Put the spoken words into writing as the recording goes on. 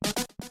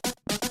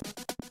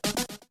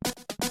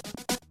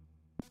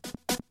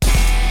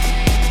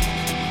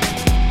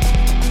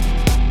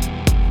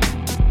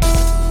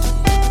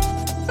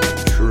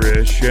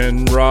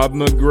and Rob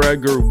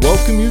McGregor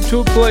welcome you to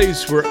a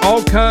place where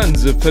all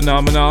kinds of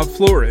phenomena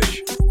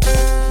flourish.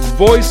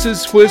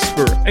 Voices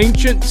whisper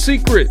ancient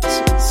secrets,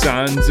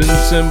 signs and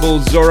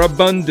symbols are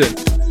abundant.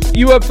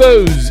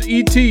 UFOs,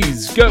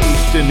 ETs,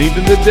 ghosts, and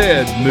even the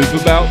dead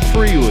move about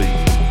freely.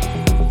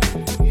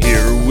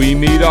 Here we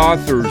meet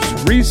authors,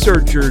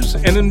 researchers,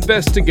 and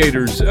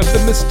investigators of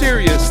the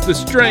mysterious, the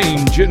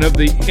strange, and of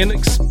the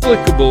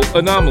inexplicable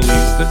anomalies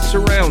that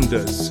surround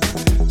us.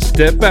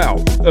 Step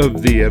out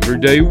of the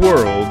everyday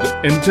world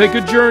and take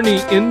a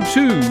journey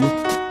into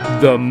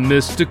the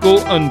mystical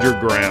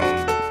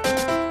underground.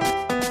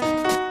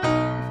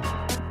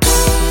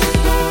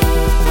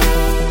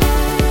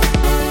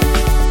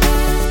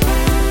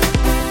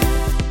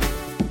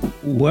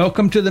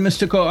 Welcome to the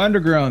Mystical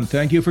Underground.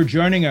 Thank you for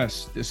joining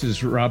us. This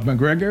is Rob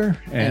McGregor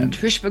and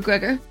Trish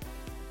McGregor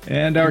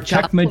and our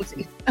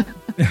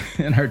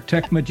and our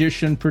tech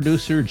magician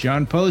producer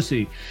John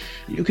Posey.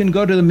 You can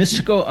go to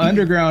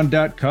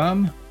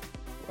themysticalunderground.com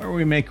where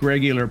we make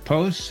regular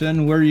posts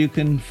and where you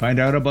can find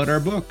out about our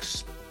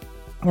books.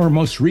 Our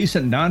most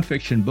recent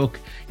nonfiction book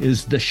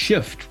is The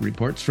Shift,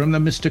 Reports from the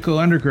Mystical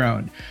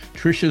Underground.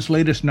 Trisha's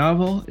latest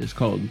novel is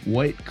called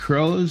White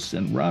Crows,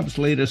 and Rob's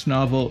latest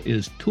novel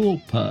is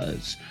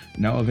Tulpas,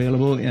 now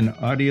available in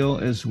audio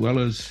as well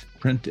as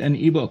print and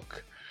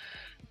ebook.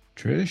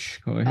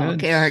 Trish, go ahead.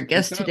 Okay, our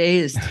guest today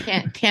is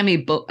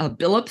Tammy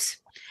Billups,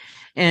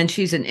 and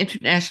she's an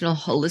international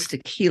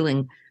holistic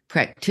healing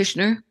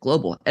practitioner,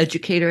 global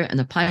educator, and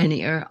the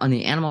pioneer on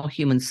the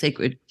Animal-Human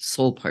Sacred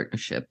Soul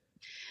Partnership.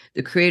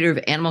 The creator of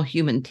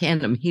Animal-Human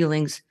Tandem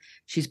Healings,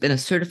 she's been a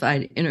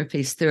certified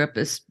interface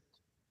therapist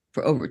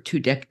for over 2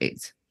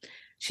 decades.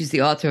 She's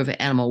the author of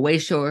Animal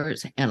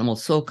Wayshowers, Animal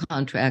Soul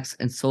Contracts,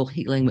 and Soul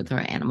Healing with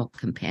Our Animal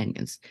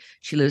Companions.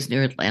 She lives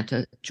near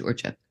Atlanta,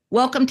 Georgia.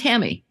 Welcome,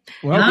 Tammy.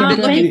 Welcome. I've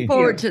been looking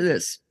forward to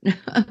this.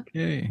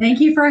 Okay. Thank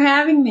you for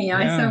having me.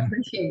 I so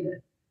appreciate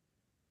it.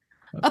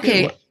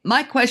 Okay,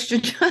 my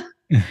question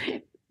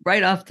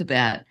right off the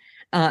bat.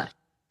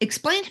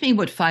 Explain to me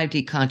what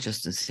 5D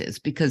consciousness is,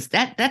 because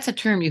that's a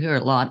term you hear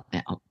a lot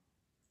now.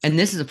 And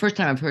this is the first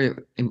time I've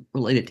heard it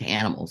related to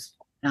animals.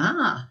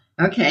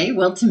 Okay.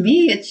 Well, to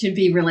me, it should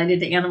be related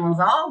to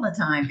animals all the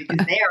time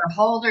because they are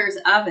holders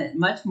of it,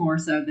 much more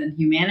so than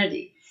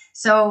humanity.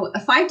 So a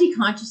 5D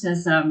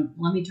consciousness,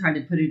 let me try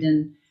to put it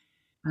in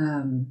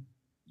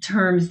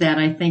terms that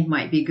I think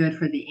might be good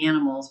for the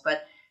animals.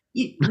 But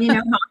you know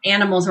how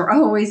animals are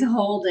always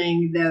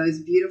holding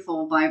those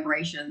beautiful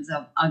vibrations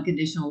of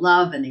unconditional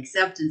love and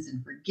acceptance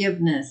and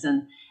forgiveness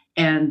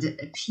and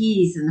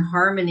peace and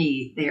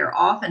harmony. They are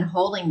often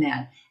holding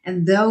that.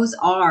 And those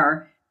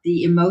are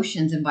the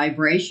emotions and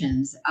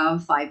vibrations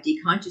of 5D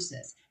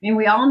consciousness. I mean,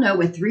 we all know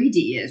what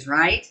 3D is,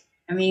 right?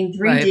 I mean,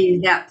 3D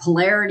is that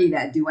polarity,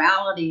 that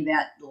duality,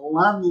 that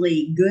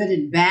lovely good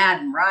and bad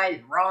and right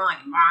and wrong,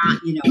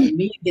 and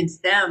me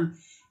against them.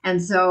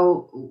 And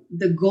so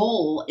the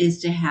goal is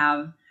to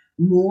have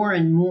more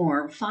and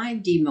more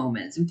 5D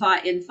moments. In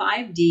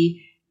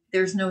 5D,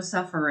 there's no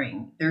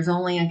suffering. There's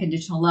only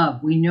unconditional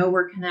love. We know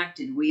we're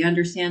connected. We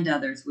understand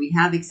others. We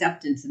have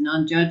acceptance and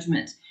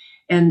non-judgment.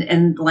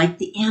 And like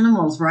the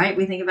animals, right?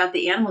 We think about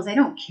the animals. They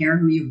don't care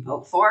who you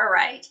vote for,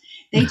 right?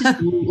 They just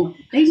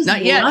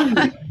Not yet.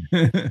 love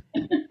you.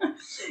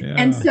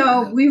 And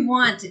so we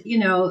want,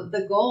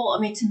 the goal. I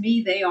mean, to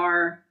me, they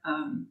are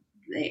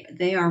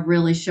they are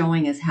really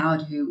showing us how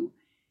to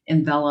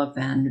envelop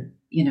and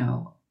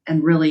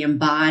really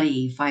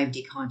embody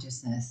 5D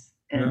consciousness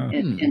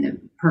in a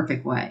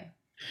perfect way.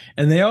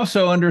 And they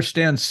also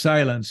understand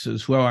silence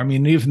as well. I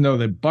mean, even though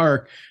they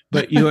bark,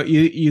 but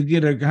you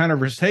get a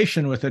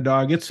conversation with a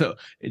dog. It's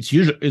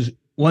usually is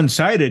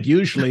one-sided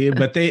usually,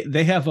 but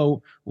they have a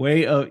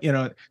way of,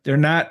 they're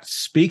not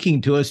speaking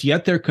to us,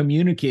 yet they're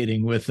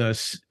communicating with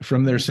us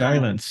from their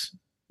silence.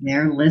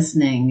 They're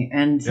listening.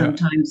 And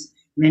sometimes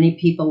many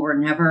people were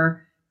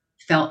never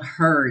felt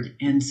heard.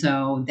 And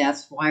so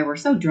that's why we're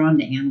so drawn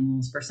to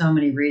animals for so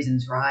many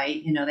reasons,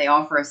 right? They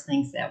offer us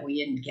things that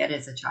we didn't get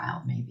as a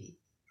child, maybe.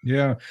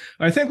 Yeah,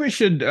 I think we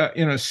should,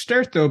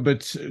 start though,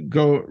 but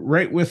go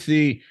right with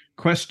the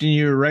question.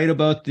 You write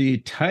about the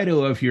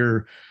title of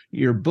your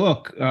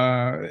book,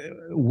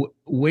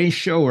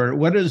 Wayshower.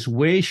 What is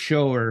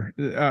Wayshower?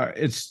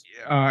 It's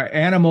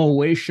animal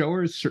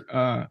Wayshowers.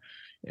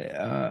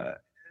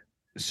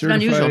 It's an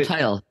unusual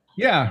title.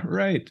 Yeah,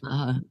 right.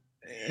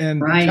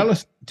 And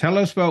tell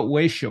us about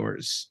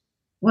Wayshowers.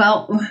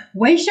 Well,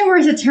 Wayshower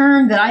is a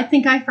term that I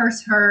think I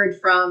first heard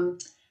from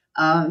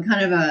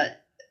kind of a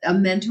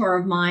mentor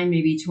of mine,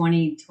 maybe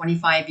 20,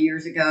 25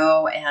 years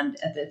ago. And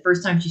at the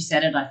first time she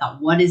said it, I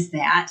thought, what is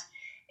that?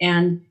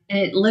 And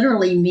it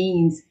literally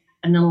means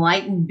an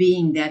enlightened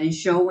being that is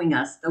showing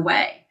us the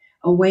way,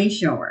 a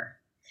wayshower.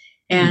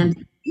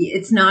 And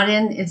it's not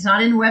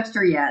in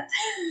Webster yet,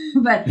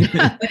 but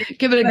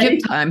give it a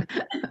give time.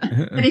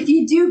 But if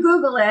you do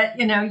Google it,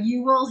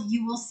 you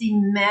will see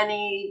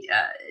many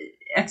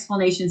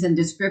explanations and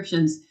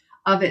descriptions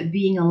of it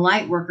being a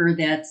light worker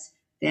that's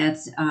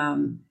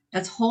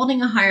That's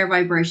holding a higher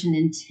vibration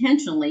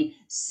intentionally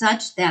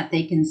such that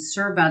they can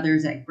serve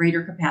others at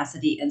greater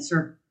capacity and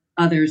serve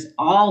others,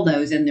 all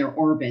those in their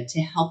orbit,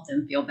 to help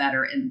them feel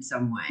better in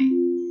some way.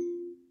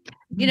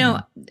 You know,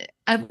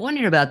 I've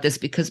wondered about this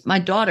because my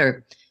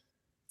daughter,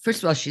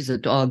 first of all, she's a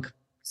dog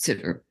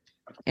sitter,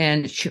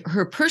 and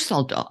her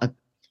personal dog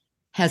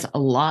has a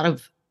lot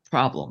of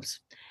problems.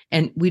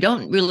 And we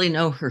don't really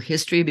know her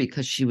history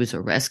because she was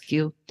a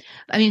rescue.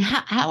 I mean,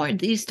 how are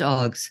these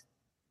dogs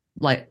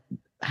like?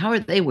 How are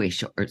they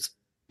Wayshowers?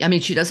 I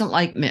mean, she doesn't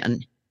like men.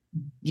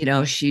 You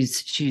know,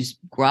 she's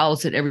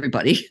growls at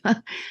everybody.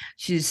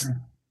 She's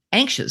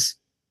anxious.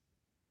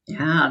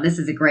 Yeah, this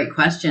is a great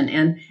question.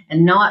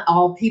 And not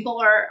all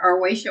people are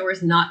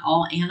Wayshowers, not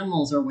all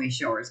animals are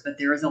Wayshowers, but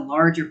there is a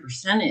larger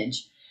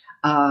percentage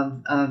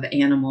of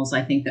animals,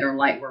 I think, that are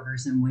light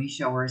workers and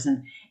Wayshowers.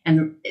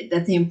 And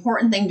that's the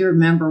important thing to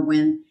remember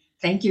when,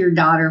 thank your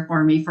daughter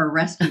for me for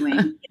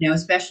rescuing, you know,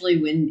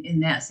 especially when in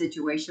that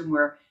situation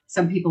where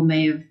some people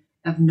may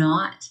have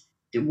not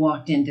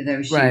walked into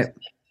those shoes. Right.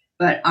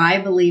 But I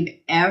believe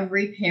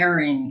every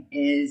pairing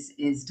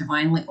is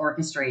divinely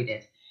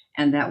orchestrated,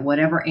 and that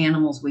whatever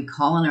animals we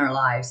call in our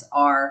lives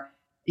are,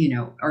 you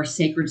know, our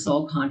sacred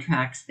soul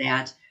contracts,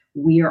 that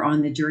we are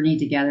on the journey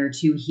together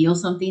to heal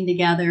something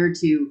together.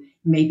 To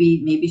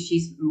maybe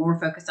she's more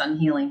focused on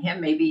healing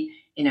him. Maybe,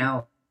 you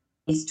know,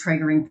 he's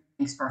triggering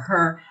things for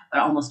her,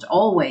 but almost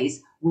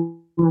always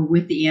we're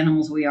with the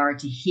animals we are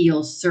to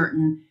heal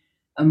certain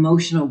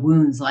emotional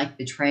wounds like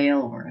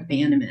betrayal or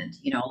abandonment,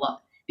 you know,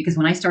 because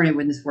when I started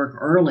with this work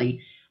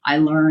early, I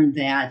learned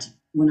that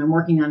when I'm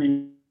working on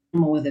an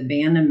animal with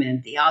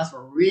abandonment, the odds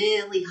were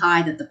really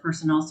high that the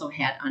person also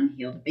had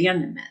unhealed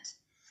abandonment.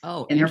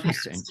 Oh, in their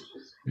interesting. past.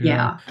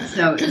 Yeah.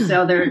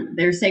 So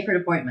they're sacred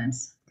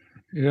appointments.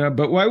 Yeah,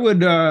 but why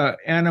would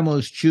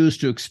animals choose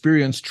to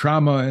experience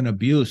trauma and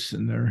abuse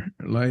in their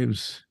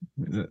lives?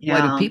 Why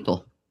do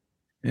people?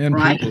 And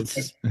right. people.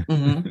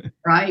 Mm-hmm.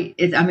 Right.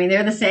 I mean,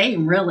 they're the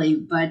same, really,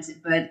 but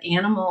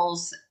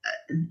animals,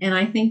 and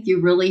I think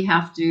you really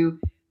have to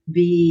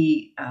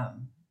be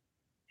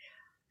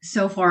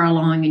so far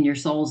along in your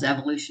soul's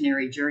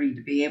evolutionary journey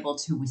to be able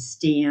to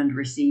withstand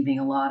receiving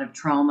a lot of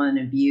trauma and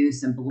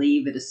abuse, and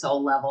believe at a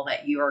soul level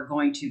that you are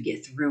going to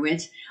get through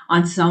it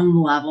on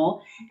some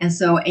level. And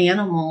so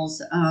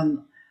animals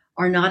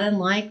are not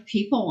unlike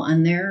people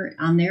on their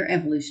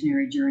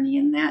evolutionary journey,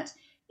 in that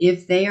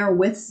if they are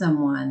with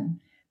someone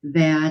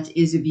that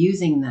is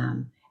abusing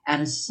them at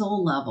a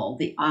soul level,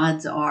 the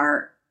odds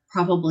are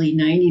probably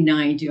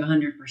 99 to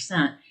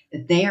 100%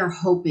 that they are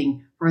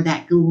hoping for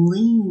that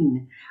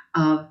gleam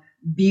of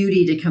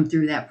beauty to come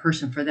through that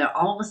person, for that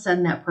all of a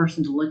sudden that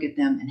person to look at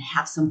them and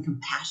have some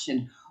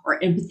compassion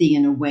or empathy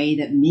in a way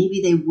that maybe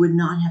they would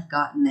not have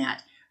gotten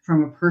that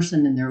from a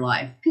person in their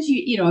life. Because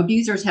you know,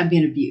 abusers have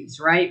been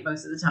abused, right?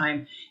 Most of the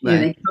time, you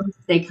know,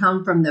 they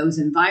come from those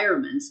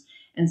environments.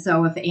 And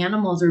so if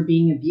animals are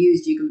being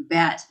abused, you can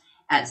bet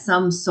at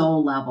some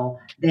soul level,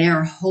 they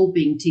are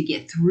hoping to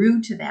get through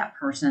to that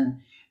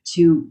person,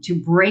 to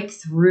break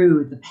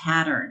through the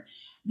pattern.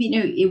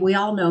 You know, we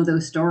all know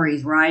those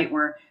stories, right?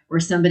 Where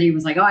somebody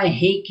was like, "Oh, I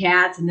hate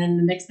cats," and then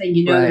the next thing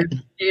you know,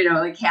 you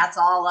know, the cat's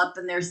all up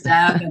in their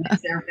stuff, and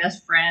it's their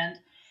best friend.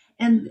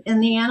 And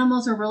the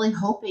animals are really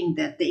hoping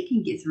that they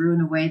can get through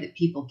in a way that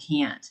people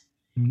can't.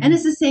 Mm-hmm. And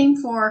it's the same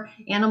for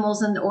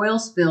animals and oil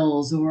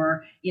spills,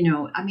 or, you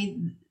know, I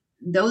mean,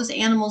 those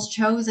animals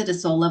chose at a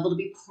soul level to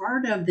be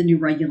part of the new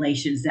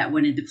regulations that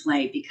went into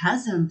play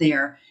because of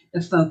the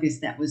focus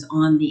that was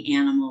on the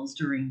animals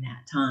during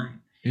that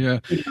time. Yeah.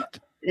 You know,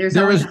 there's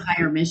always a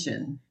higher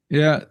mission.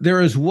 Yeah.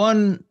 There is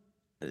one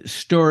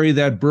story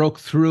that broke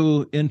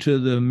through into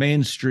the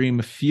mainstream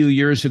a few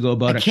years ago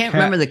about I can't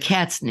remember the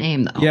cat's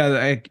name, though.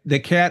 Yeah. The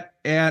cat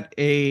at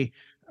it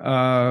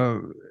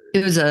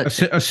was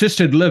a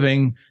assisted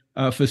living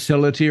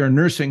facility or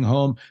nursing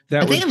home.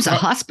 I think it was a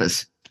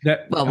hospice.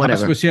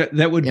 Whatever.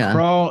 That would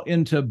crawl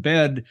into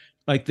bed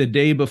like the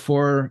day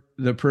before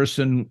that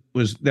person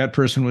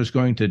was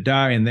going to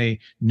die, and they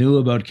knew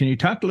about. Can you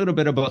talk a little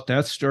bit about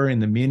that story and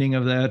the meaning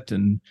of that?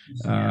 And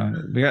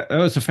that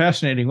was a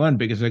fascinating one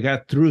because I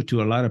got through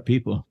to a lot of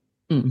people.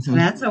 Mm-hmm. So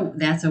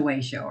that's a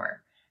Wayshower,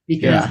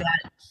 because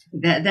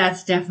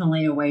that's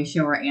definitely a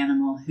Wayshower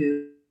animal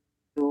who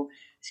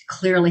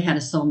clearly had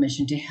a soul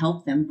mission to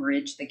help them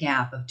bridge the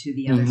gap to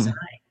the other side.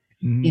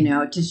 Mm-hmm. You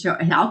know, to show,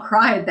 and I'll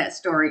cry at that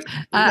story.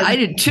 I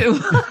did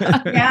too.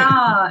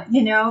 Yeah,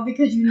 you know,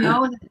 because you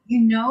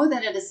know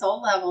that at a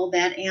soul level,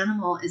 that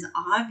animal is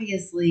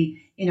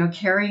obviously, you know,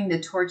 carrying the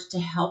torch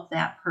to help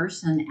that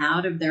person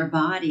out of their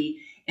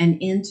body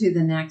and into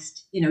the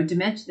next, you know,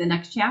 dimension, the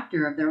next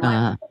chapter of their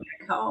life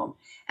back home.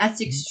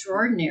 That's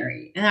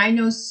extraordinary, and I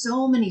know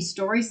so many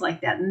stories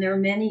like that, and there are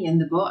many in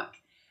the book.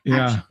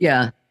 Yeah,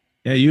 yeah.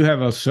 You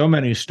have so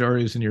many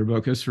stories in your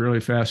book. It's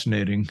really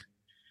fascinating.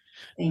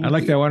 I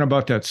like that one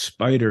about that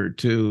spider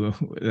too.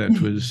 That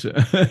was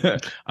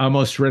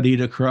almost ready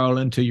to crawl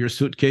into your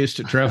suitcase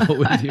to travel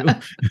with you.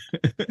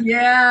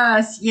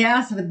 Yes.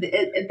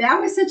 That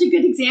was such a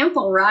good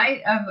example,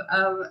 right?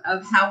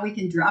 Of how we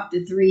can drop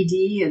to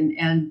 3D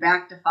and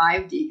back to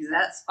 5D, because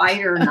that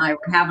spider and I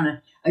were having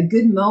a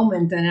good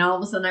moment. And all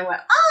of a sudden I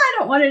went, I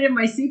don't want it in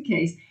my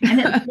suitcase. And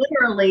it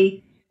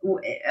literally,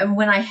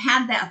 when I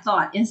had that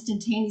thought,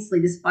 instantaneously,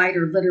 the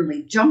spider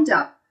literally jumped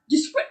up,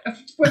 just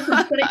went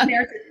from sitting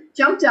there,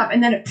 jumped up,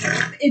 and then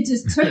it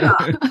just took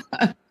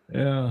off.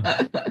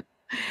 Yeah.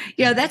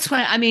 Yeah, that's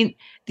why, I mean,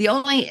 the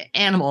only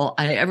animal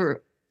I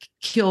ever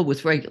kill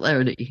with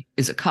regularity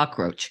is a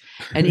cockroach.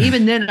 And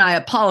even then I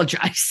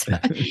apologize.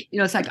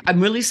 It's like, I'm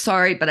really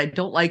sorry, but I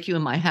don't like you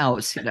in my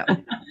house, I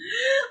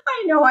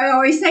know. I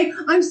always say,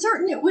 I'm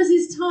certain it was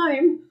his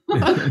time.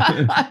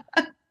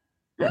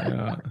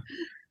 Yeah.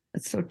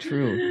 That's so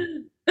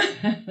true.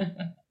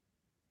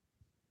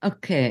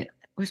 Okay.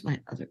 Where's my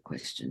other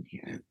question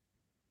here?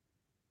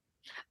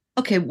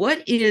 Okay.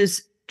 What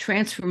is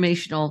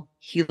transformational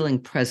healing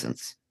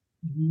presence?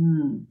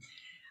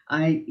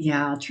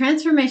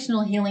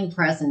 Transformational healing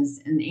presence,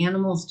 and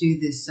animals do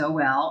this so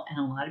well, and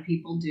a lot of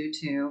people do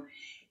too.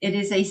 It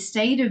is a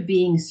state of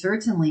being,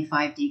 certainly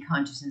 5D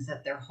consciousness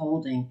that they're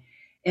holding,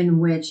 in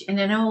which, and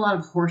I know a lot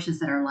of horses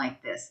that are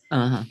like this,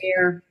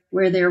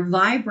 where they're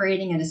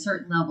vibrating at a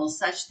certain level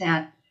such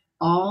that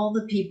all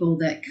the people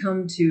that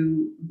come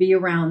to be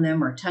around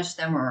them or touch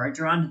them or are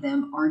drawn to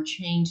them are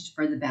changed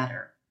for the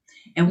better.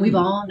 And we've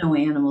all know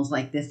animals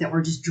like this that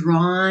we're just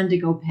drawn to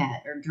go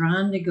pet or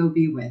drawn to go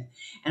be with.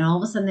 And all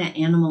of a sudden that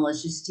animal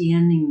is just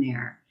standing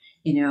there,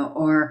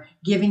 or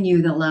giving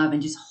you the love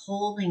and just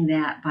holding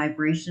that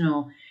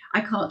vibrational, I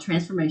call it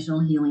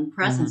transformational healing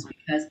presence,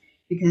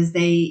 because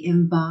they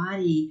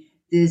embody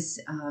this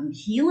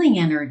healing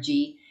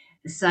energy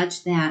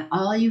such that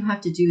all you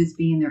have to do is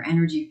be in their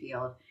energy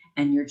field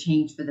and you're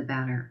changed for the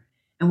better.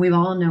 And we've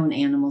all known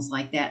animals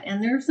like that.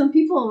 And there are some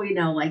people we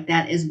know like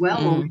that as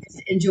well. We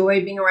just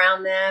enjoy being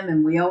around them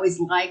and we always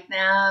like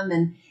them.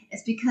 And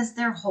it's because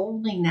they're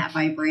holding that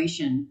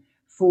vibration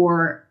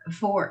for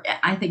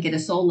I think at a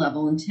soul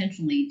level,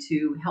 intentionally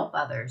to help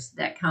others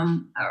that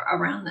come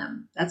around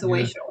them. That's a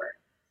way shower.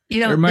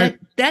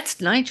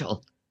 That's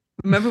Nigel.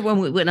 Remember when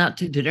we went out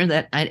to dinner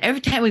that night?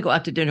 Every time we go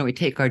out to dinner, we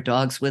take our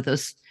dogs with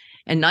us.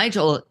 And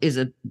Nigel is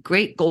a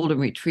great golden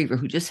retriever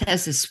who just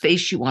has this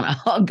face you want to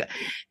hug.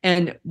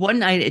 And one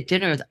night at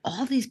dinner,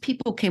 all these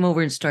people came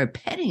over and started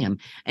petting him.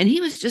 And he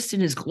was just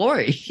in his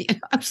glory.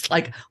 I was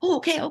like, oh,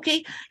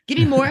 okay, give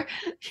me more.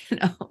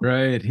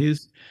 Right.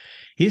 He's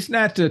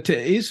not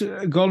he's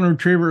a golden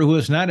retriever who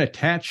is not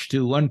attached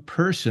to one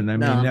person. I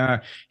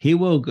mean, he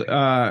will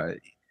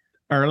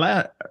our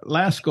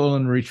last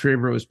golden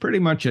retriever was pretty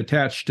much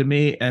attached to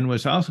me and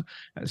was also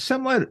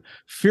somewhat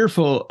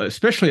fearful,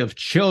 especially of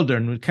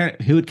children.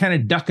 He would kind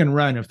of duck and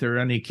run if there were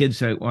any kids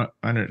that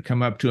wanted to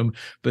come up to him.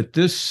 But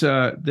this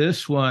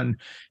one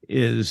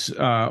is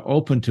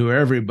open to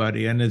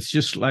everybody, and it's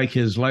just like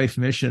his life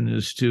mission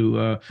is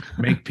to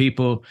make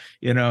people,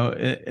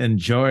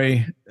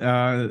 enjoy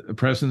the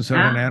presence of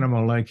an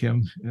animal like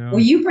him. Well,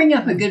 you bring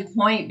up a good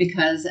point,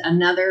 because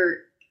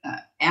another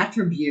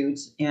attribute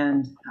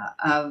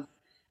of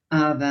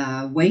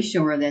a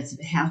wayshower that's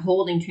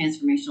holding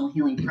transformational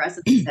healing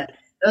presence is that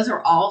those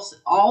are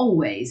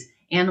always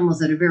animals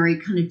that are very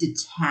kind of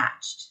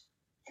detached.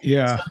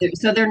 Yeah.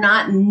 So they're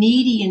not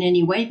needy in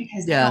any way,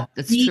 because they don't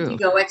need true. to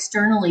go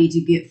externally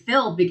to get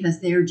filled, because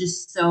they're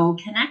just so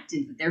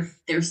connected.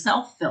 They're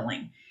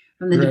self-filling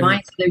from the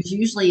divine. So there's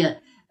usually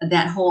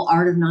that whole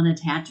art of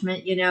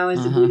non-attachment,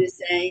 as the Buddhists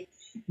say.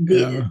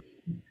 The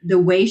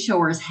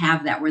wayshowers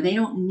have that, where they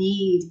don't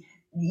need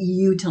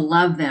you to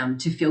love them,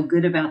 to feel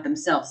good about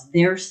themselves.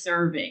 They're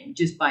serving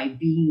just by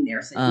being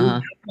there. So you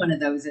have one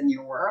of those in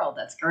your world.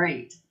 That's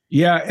great.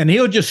 Yeah, and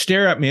he'll just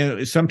stare at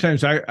me.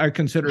 Sometimes I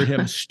consider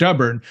him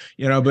stubborn,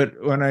 but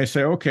when I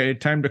say, okay,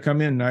 time to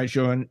come in,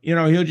 Nigel, and,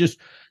 he'll just,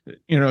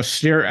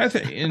 stare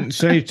and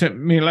say to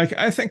me, like,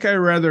 I think I'd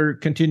rather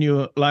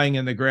continue lying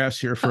in the grass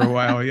here for a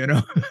while,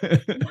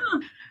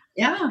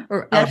 Yeah.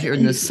 Or out here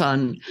in the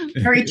sun.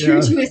 Very true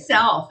to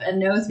himself and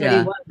knows what he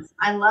wants.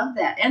 I love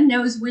that. And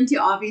knows when to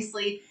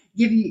obviously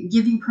give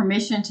you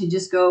permission to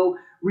just go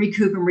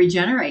recoup and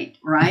regenerate,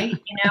 right?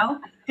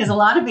 Because a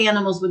lot of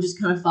animals will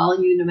just kind of follow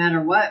you no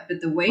matter what. But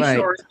the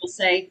wayshowers will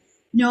say,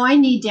 no, I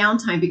need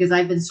downtime because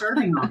I've been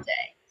serving all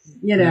day,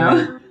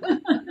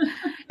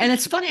 And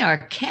it's funny, our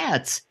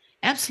cats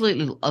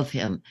absolutely love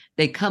him.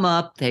 They come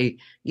up, they,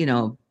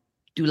 do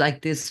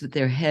like this with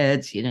their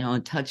heads,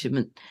 and touch him.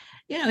 And,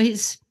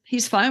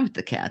 he's fine with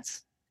the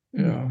cats.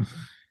 Yeah.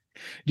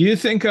 Do you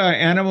think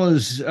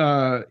animals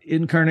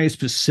incarnate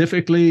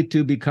specifically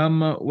to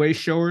become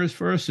wayshowers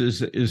for us?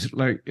 Is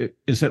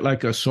it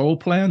like a soul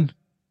plan?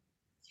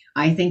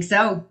 I think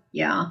so.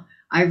 Yeah,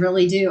 I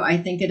really do. I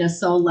think at a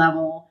soul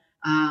level,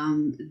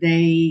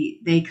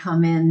 they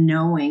come in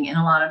knowing, and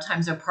a lot of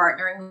times they're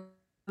partnering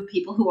with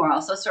people who are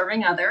also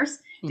serving others,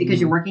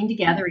 because you're working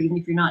together, even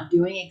if you're not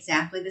doing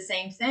exactly the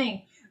same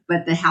thing.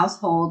 but the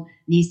household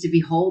needs to be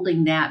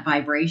holding that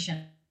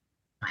vibration.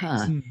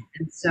 Huh. And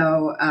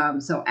so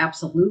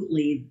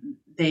absolutely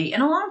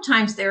and a lot of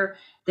times they're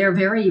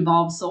very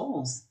evolved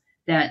souls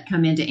that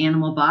come into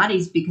animal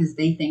bodies because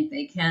they think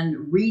they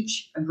can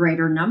reach a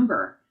greater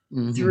number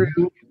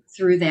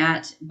through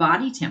that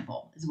body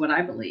temple, is what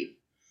I believe.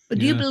 But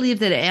do you believe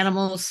that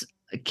animals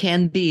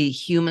can be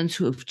humans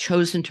who have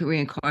chosen to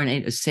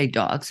reincarnate as, say,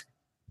 dogs?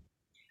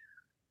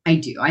 I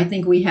do. I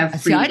think we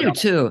have free will. I do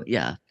too.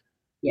 Yeah.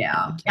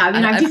 Yeah. I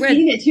mean, I've just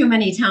seen it too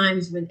many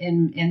times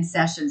in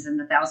sessions, in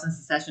the thousands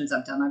of sessions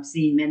I've done. I've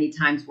seen many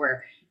times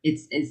where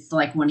it's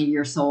like one of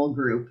your soul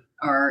group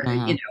or,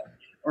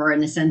 or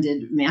an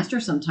ascended master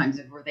sometimes,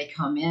 where they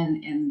come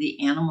in and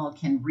the animal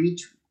can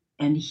reach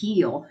and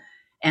heal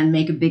and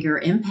make a bigger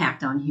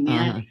impact on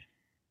humanity.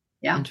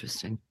 Yeah.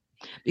 Interesting.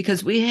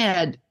 Because we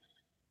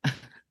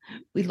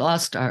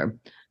lost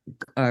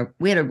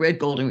we had a red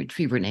golden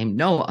retriever named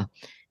Noah.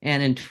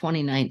 And in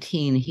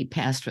 2019, he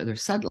passed rather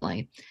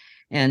suddenly.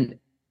 And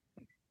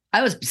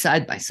I was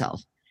beside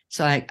myself.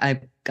 So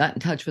I got in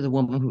touch with a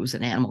woman who was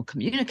an animal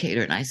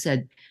communicator. And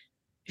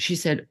she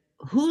said,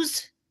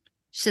 who's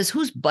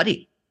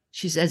Buddy?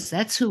 She says,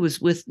 that's who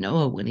was with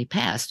Noah when he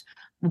passed.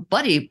 Well,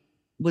 Buddy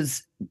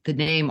was the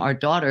name our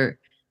daughter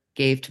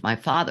gave to my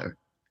father.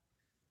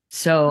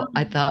 So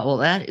I thought, well,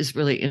 that is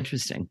really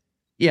interesting.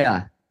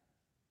 Yeah.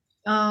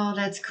 Oh,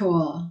 that's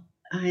cool.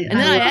 And then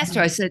I asked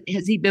her, I said,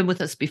 has he been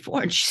with us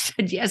before? And she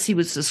said, yes, he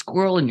was a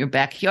squirrel in your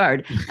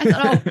backyard. I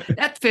thought, oh,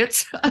 that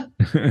fits.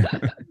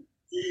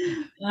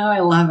 I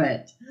love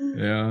it.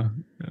 Yeah.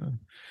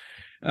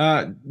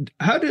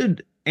 How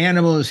did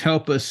animals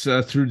help us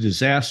through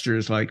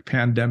disasters like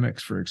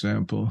pandemics, for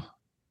example?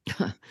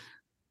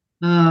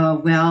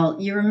 Oh, well,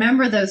 you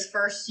remember those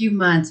first few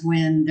months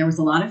when there was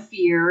a lot of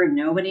fear and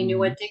nobody knew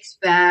what to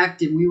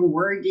expect, and we were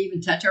worried to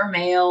even touch our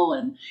mail.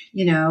 And,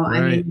 Right.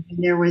 I mean,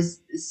 there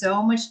was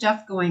so much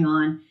stuff going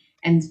on,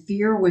 and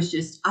fear was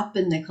just up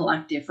in the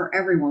collective for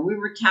everyone. We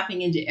were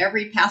tapping into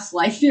every past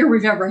life fear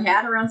we've ever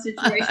had around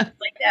situations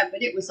like that,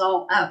 but it was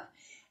all up.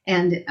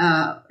 And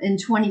in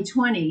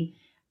 2020,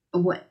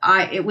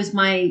 it was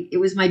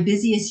my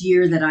busiest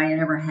year that I had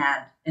ever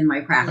had in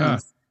my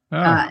practice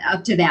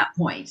up to that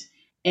point.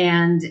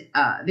 And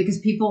because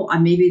people,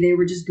 maybe they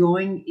were just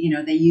going,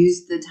 they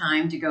used the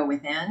time to go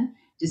within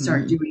to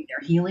start doing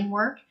their healing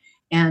work.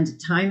 And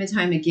time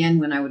again,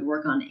 when I would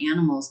work on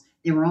animals,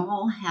 they were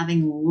all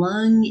having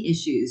lung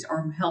issues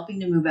or helping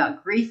to move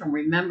out grief. And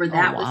remember,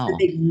 that was the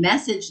big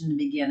message in the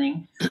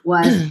beginning,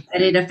 was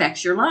that it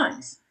affects your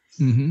lungs.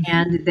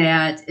 And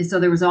so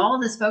there was all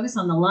this focus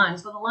on the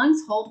lungs. Well, the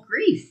lungs hold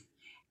grief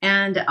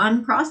and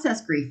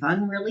unprocessed grief,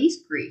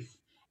 unreleased grief.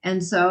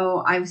 And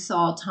so I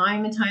saw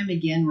time and time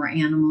again where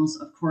animals,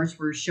 of course,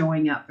 were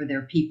showing up for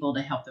their people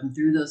to help them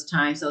through those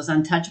times, those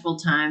untouchable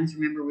times.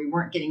 Remember, we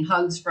weren't getting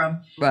hugs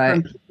from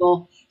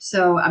people.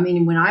 So, I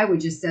mean, when I would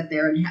just sit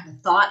there and have the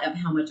thought of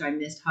how much I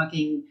missed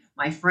hugging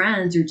my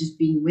friends or just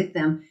being with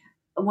them,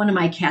 one of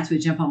my cats would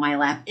jump on my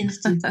lap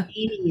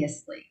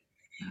instantaneously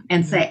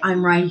and say,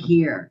 I'm right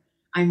here.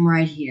 I'm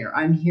right here.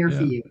 I'm here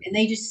for you. And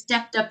they just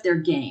stepped up their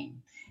game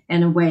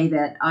in a way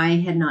that I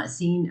had not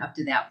seen up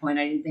to that point.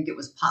 I didn't think it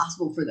was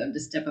possible for them to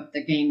step up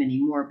their game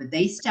anymore, but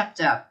they stepped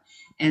up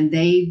and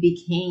they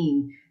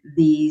became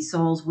the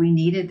souls we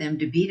needed them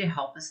to be to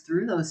help us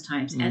through those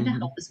times and to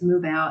help us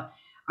move out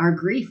our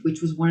grief,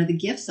 which was one of the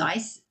gifts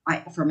I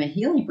from a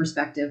healing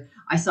perspective,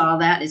 I saw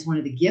that as one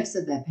of the gifts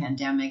of the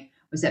pandemic,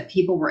 was that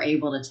people were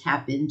able to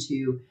tap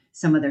into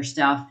some of their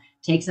stuff,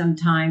 take some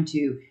time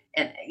to,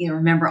 and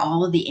remember,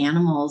 all of the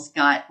animals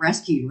got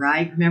rescued,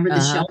 right? Remember,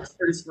 the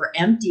shelters were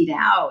emptied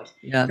out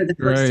for the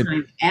first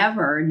time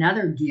ever.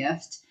 Another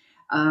gift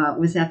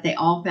was that they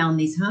all found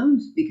these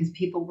homes because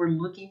people were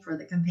looking for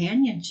the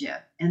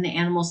companionship, and the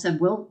animals said,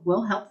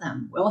 "We'll help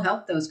them. We'll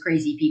help those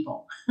crazy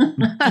people."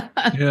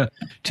 Yeah,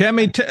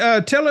 Tammy,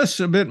 tell us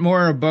a bit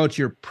more about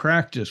your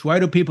practice. Why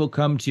do people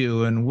come to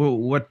you, and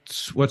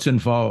what's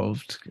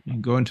involved? Can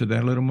you go into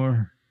that a little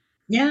more?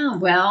 Yeah,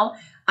 well,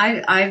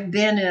 I've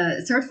been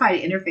a certified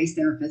interface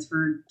therapist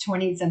for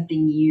 20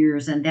 something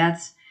years, and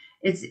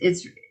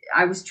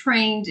I was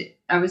trained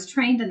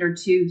under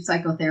two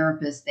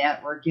psychotherapists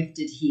that were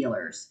gifted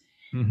healers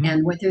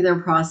and went through their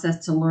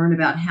process to learn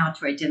about how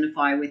to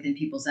identify within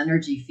people's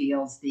energy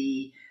fields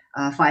the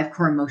 5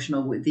 core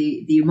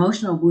the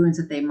emotional wounds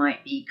that they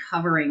might be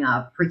covering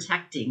up,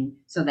 protecting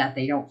so that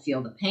they don't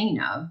feel the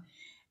pain of.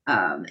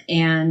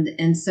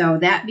 And so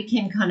that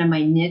became kind of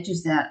my niche,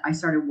 is that I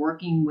started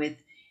working with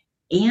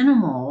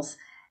animals.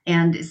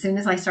 And as soon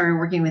as I started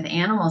working with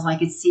animals, I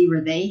could see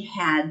where they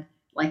had,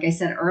 like I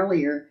said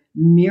earlier,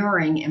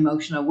 mirroring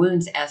emotional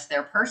wounds as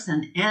their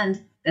person,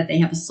 and that they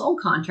have a soul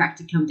contract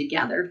to come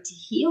together to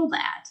heal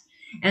that.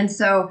 And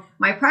so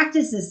my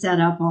practice is set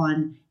up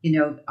on,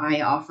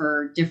 I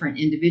offer different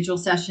individual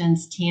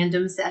sessions,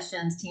 tandem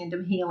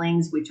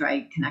healings, which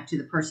I connect to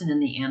the person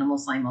and the animal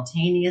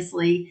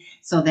simultaneously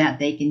so that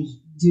they can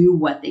do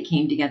what they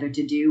came together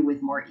to do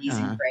with more ease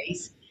and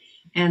grace.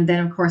 And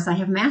then, of course, I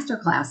have master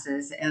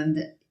classes, and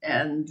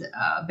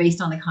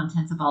based on the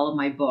contents of all of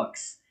my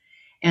books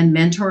and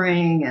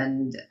mentoring,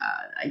 and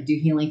I do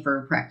healing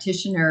for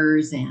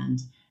practitioners and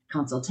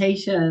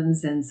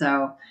consultations, and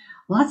so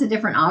lots of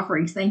different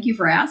offerings. Thank you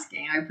for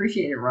asking. I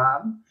appreciate it,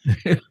 Rob.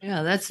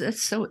 Yeah, that's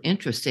so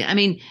interesting. I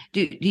mean,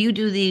 do you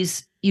do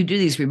these? You do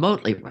these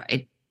remotely,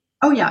 right?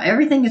 Oh yeah,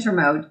 everything is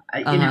remote.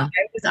 You know,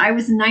 I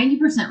was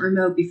 90%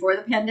 remote before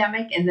the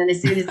pandemic, and then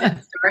as soon as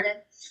that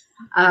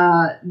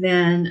started,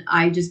 then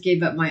I just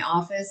gave up my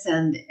office,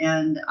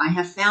 and I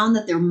have found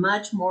that they're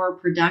much more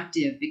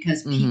productive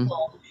because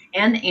people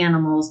and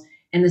animals,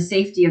 in the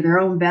safety of their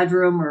own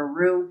bedroom or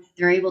room,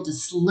 they're able to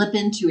slip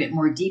into it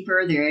more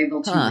deeper. They're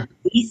able to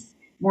release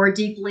more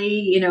deeply.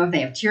 You know, if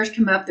they have tears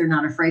come up, they're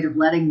not afraid of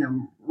letting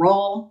them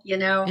roll. You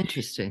know,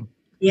 interesting.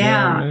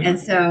 Yeah, and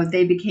so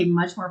they became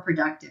much more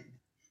productive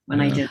when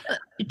I did that.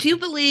 Do you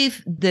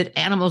believe that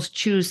animals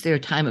choose their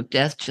time of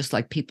death just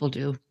like people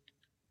do?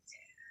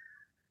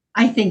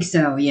 I think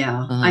so.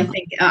 Yeah, I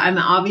think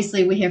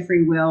obviously we have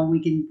free will.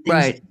 We can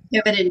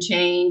pivot and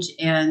change,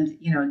 and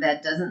you know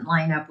that doesn't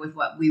line up with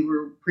what we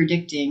were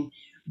predicting.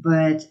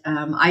 But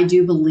I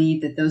do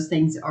believe that those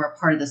things are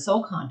part of the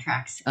soul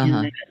contracts,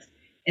 and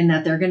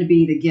that they're going to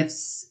be the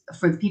gifts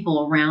for the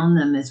people around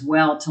them as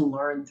well to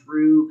learn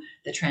through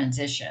the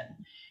transition.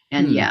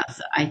 And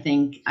yes, I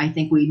think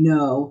we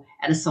know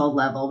at a soul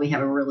level we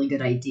have a really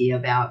good idea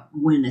about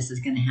when this is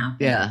going to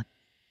happen.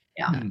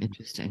 Yeah,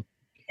 interesting.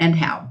 And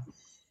how.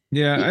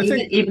 Yeah, I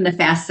think even the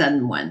fast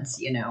sudden ones,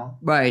 you know.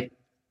 Right.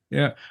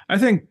 Yeah, I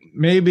think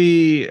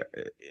maybe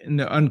in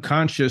the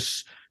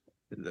unconscious,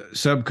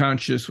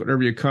 subconscious,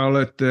 whatever you call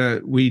it,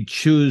 we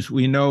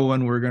know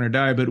when we're going to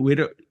die, but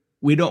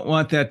we don't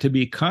want that to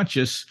be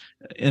conscious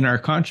in our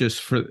consciousness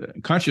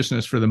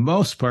for the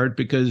most part,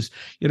 because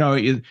you know,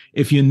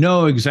 if you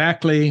know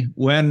exactly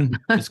when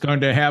it's going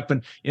to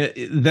happen,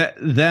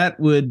 that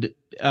would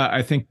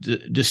I think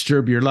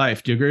disturb your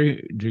life. Do you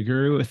agree? Do you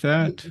agree with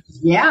that?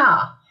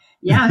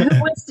 Yeah, who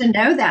wants to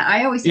know that?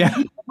 I always think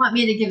people want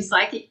me to give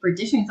psychic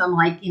predictions. I'm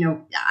like, you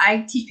know,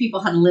 I teach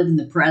people how to live in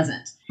the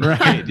present.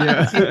 Right,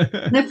 yeah.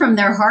 To live from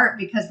their heart,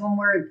 because when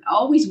we're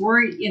always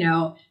worried, you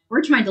know,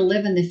 we're trying to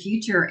live in the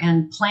future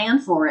and plan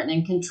for it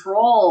and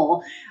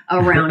control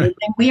around it,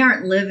 and we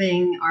aren't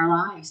living our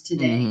lives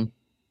today.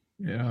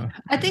 Yeah.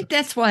 I think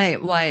that's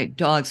why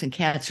dogs and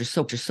cats are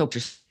so,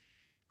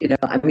 you know,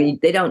 I mean,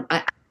 they don't,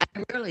 I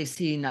rarely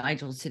see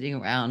Nigel sitting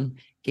around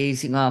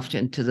gazing off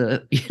into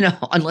the, you know,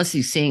 unless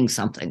he's seeing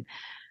something.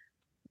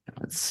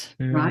 It's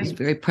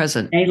very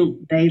present.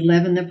 They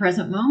live in the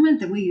present moment.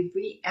 That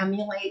we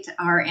emulate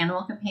our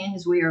animal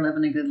companions, we are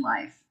living a good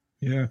life.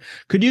 Yeah.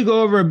 Could you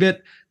go over a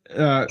bit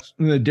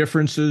the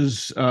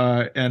differences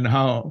and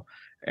how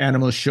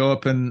animals show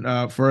up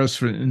for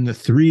us in the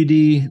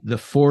 3D, the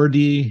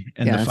 4D,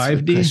 and the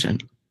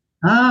 5D?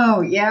 Oh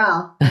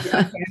yeah. Okay.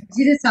 I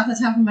do this off the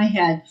top of my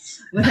head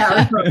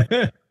without.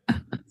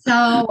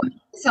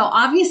 So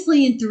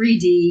obviously in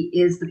 3D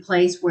is the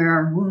place where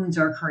our wounds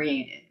are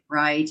created,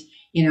 right?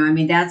 You know, I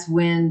mean, that's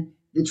when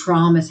the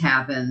traumas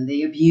happen,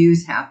 the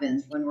abuse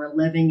happens when we're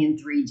living in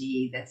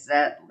 3D. That's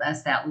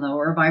that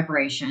lower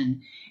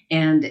vibration.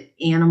 And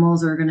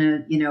animals are going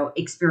to, you know,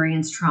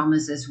 experience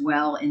traumas as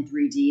well in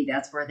 3D.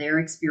 That's where they're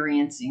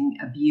experiencing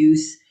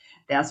abuse.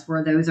 That's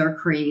where those are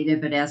created.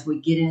 But as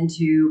we get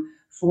into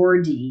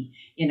 4D,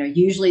 you know,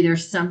 usually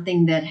there's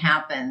something that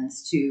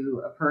happens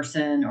to a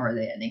person or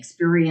an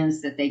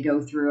experience that they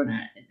go through and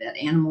that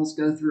animals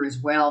go through as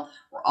well,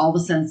 where all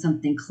of a sudden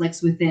something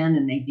clicks within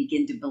and they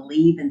begin to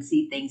believe and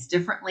see things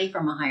differently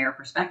from a higher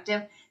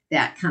perspective.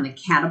 That kind of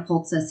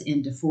catapults us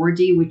into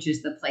 4D, which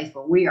is the place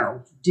where we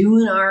are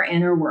doing our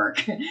inner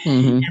work.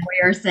 And we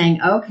are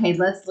saying, okay,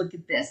 let's look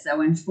at this.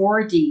 So in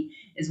 4D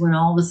is when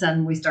all of a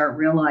sudden we start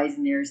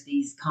realizing there's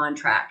these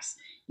contracts,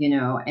 you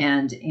know,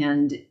 and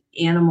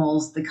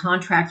animals, the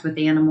contracts with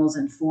animals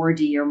in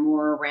 4D are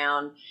more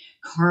around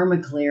karma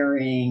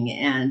clearing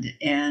and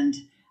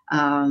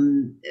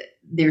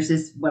there's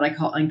this what I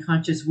call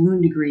unconscious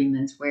wound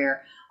agreements,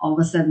 where all of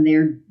a sudden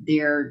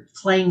they're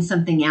playing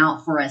something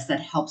out for us that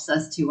helps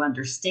us to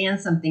understand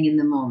something in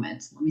the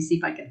moment. Let me see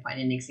if I can find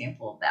an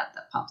example of that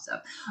pops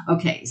up.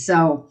 Okay,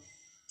 so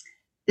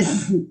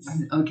this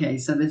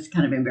is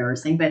kind of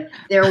embarrassing, but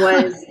there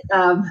was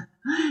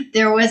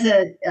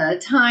a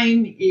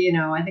time, you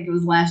know, I think it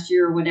was last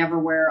year or whatever,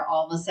 where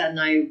all of a sudden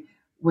I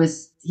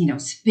was, you know,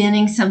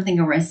 spinning something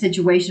or a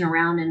situation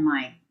around in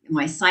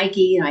my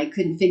psyche, and I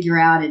couldn't figure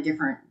out a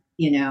different,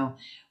 you know,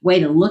 way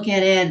to look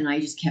at it. And I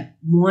just kept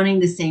wanting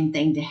the same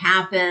thing to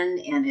happen,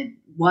 and it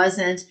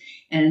wasn't.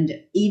 And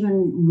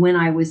even when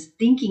I was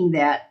thinking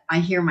that, I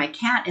hear my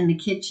cat in the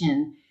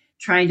kitchen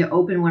trying to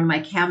open one of my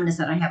cabinets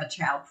that I have a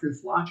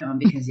childproof lock on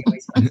because he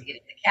always wants to get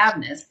in the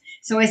cabinets.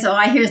 So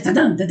I hear da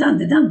dun da dun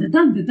da dun da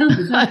dun da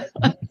dun da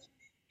dun.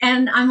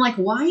 And I'm like,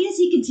 why is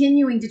he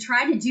continuing to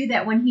try to do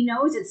that when he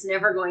knows it's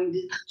never going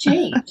to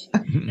change?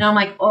 And I'm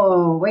like,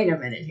 oh, wait a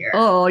minute here.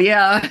 Oh,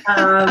 yeah.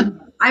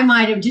 I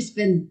might have just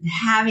been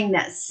having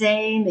that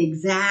same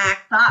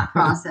exact thought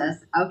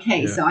process.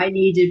 Okay, so I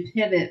need to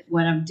pivot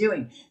what I'm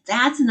doing.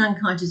 That's an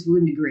unconscious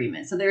wound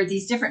agreement. So there are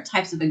these different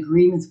types of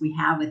agreements we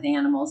have with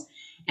animals,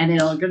 and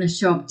it'll going to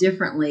show up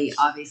differently,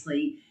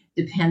 obviously,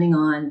 depending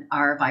on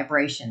our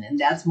vibration. And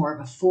that's more of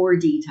a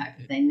 4D type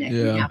of thing that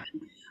can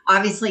happen.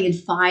 Obviously, in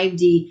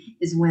 5D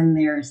is when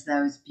there's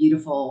those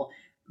beautiful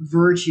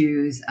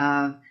virtues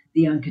of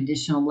the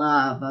unconditional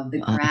love, of the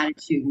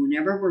gratitude.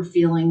 Whenever we're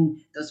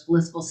feeling those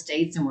blissful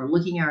states and we're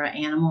looking at our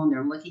animal and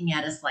they're looking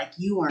at us like,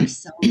 you are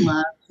so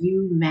loved,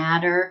 you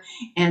matter.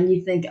 And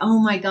you think, oh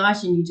my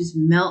gosh, and you just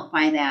melt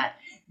by that.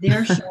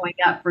 They're showing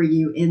up for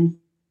you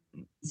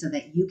so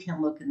that you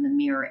can look in the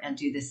mirror and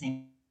do the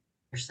same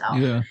yourself.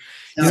 Yeah.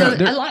 So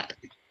a lot.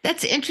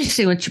 That's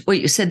interesting what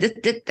you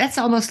said. That's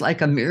almost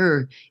like a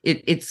mirror.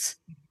 It's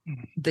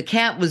the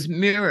cat was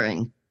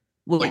mirroring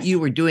what you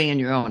were doing in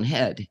your own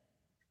head.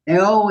 They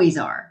always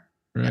are.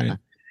 Right. Yeah.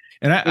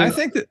 And I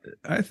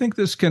think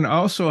this can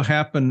also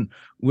happen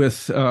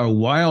with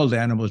wild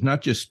animals,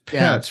 not just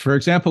pets. Yeah. For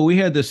example, we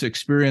had this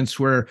experience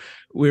where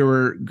we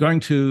were going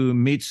to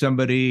meet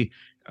somebody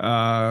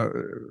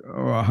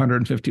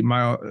 150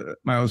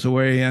 miles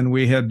away, and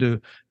we had to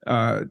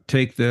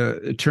take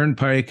the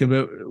turnpike.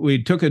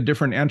 We took a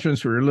different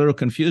entrance. We were a little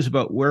confused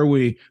about where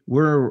we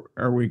were.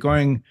 Are we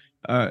going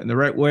in the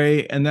right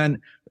way? And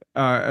then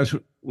as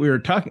we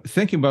were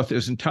thinking about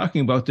this,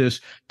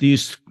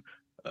 these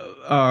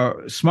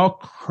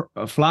small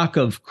flock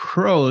of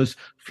crows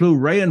flew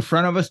right in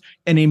front of us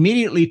and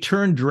immediately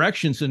turned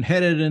directions and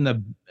headed in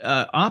the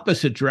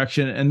opposite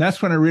direction. And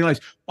that's when I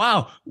realized,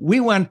 wow, we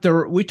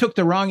took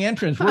the wrong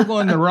entrance. We're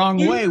going the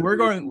wrong way.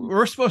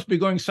 We're supposed to be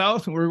going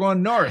south and we're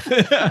going north.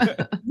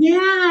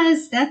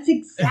 Yes, that's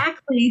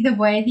exactly the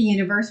way the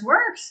universe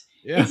works.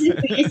 Yeah.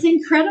 It's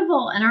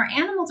incredible. And our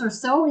animals are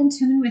so in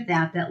tune with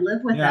that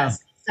live with us.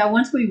 So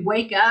once we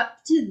wake up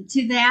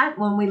to that,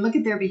 when we look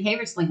at their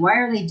behavior, it's like, why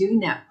are they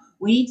doing that?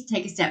 We need to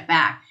take a step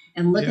back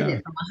and look at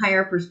it from a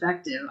higher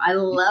perspective. I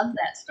love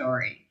that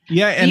story.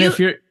 Yeah. And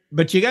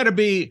but you got to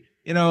be,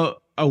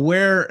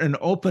 aware and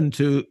open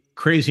to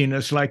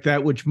craziness like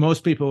that, which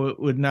most people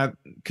would not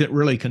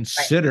really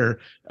consider.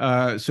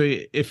 Right. So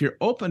if you're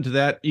open to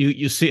that,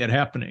 you see it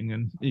happening,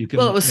 and you can.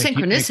 Well, it was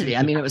synchronicity.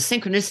 I mean, it was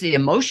synchronicity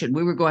in motion.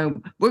 We're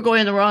going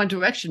in the wrong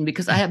direction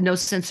because I have no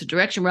sense of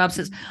direction. Rob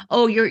says,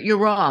 "Oh, you're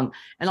wrong,"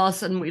 and all of a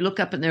sudden we look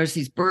up and there's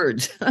these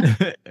birds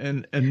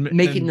and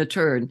making the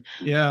turn.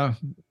 Yeah.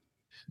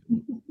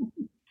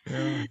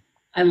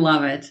 I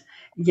love it.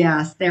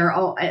 Yes, they're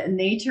all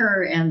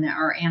nature, and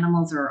our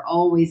animals are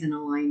always in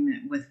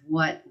alignment with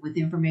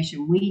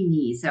information we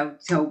need. So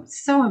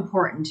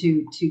important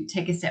to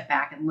take a step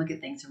back and look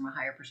at things from a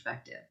higher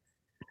perspective.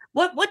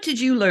 What did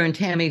you learn,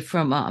 Tammy,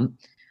 from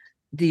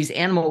these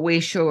animal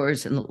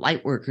way-showers and the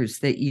light workers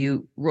that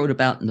you wrote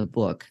about in the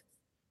book?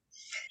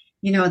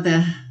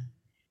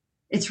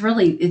 It's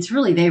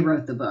really they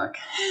wrote the book.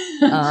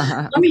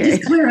 Let me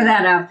just clear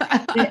that up.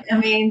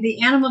 The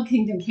animal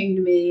kingdom came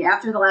to me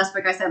after the last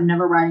book. I said, I'm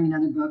never writing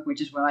another book, which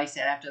is what I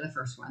said after the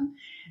first one.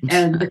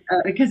 And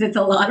because it's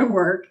a lot of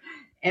work.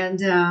 And,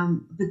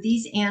 but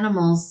these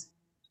animals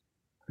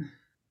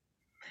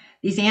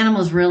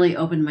really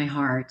opened my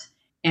heart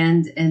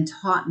and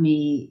taught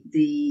me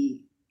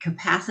the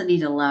capacity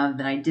to love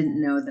that I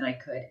didn't know that I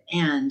could,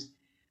 and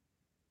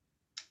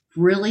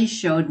really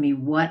showed me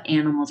what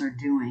animals are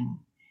doing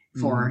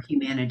for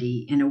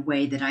humanity in a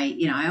way that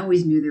I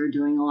always knew they were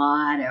doing a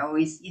lot. I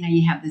always,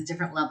 you have these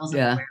different levels of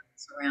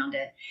awareness around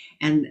it.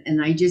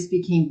 And I just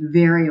became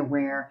very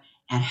aware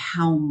at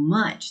how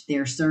much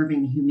they're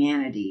serving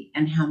humanity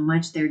and how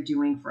much they're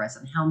doing for us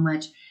and how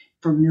much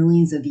for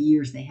millions of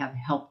years they have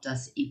helped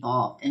us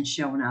evolve and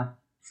shown up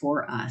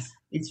for us.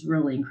 It's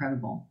really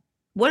incredible.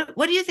 What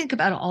do you think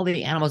about all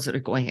the animals that are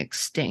going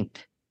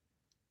extinct?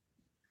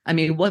 I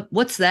mean,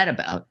 what's that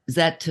about? Is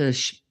that to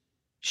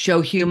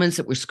show humans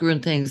that we're screwing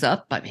things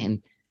up? I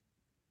mean,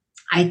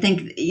 I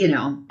think, I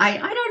don't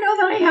know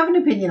that I have an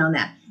opinion on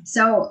that.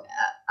 So,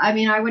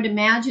 I would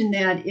imagine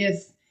that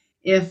if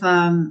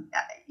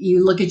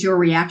you look at your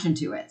reaction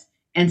to it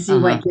and see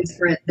what gives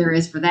there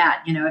is for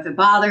that, if it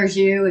bothers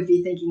you, if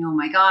you're thinking, oh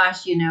my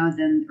gosh,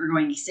 then we're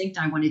going extinct,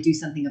 I want to do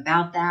something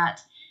about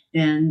that,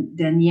 then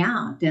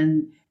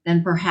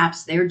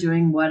perhaps they're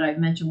doing what I've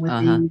mentioned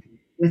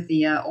with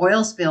the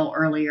oil spill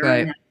earlier.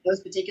 Right. And that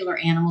those particular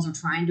animals are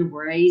trying to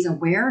raise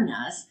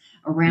awareness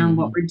around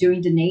what we're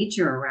doing to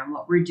nature, around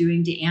what we're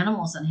doing to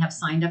animals, and have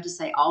signed up to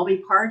say, I'll be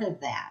part of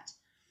that.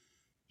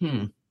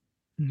 Yeah.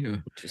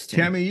 Interesting.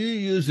 Tammy, you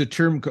use the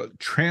term called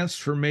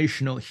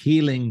transformational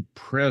healing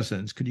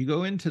presence. Could you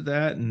go into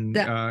that? And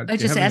I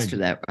just asked her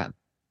that, Rob.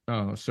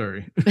 Oh,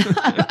 sorry.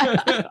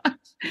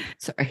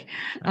 Sorry.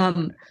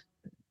 How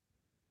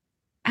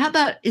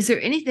about, is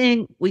there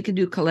anything we can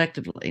do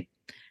collectively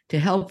to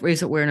help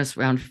raise awareness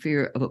around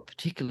fear of a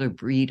particular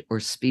breed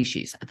or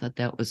species? I thought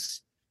that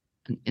was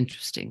an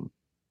interesting.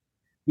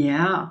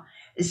 Yeah.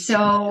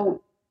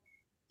 So,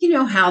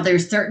 how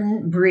there's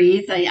certain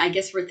breeds, I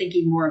guess we're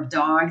thinking more of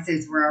dogs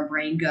is where our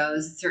brain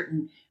goes,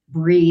 certain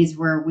breeds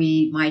where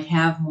we might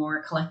have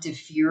more collective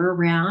fear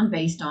around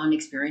based on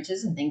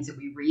experiences and things that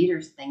we read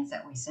or things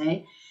that we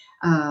say,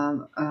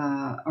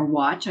 or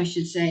watch, I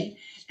should say.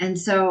 And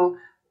so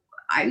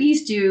I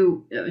used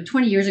to,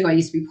 20 years ago, I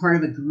used to be part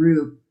of a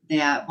group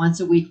that once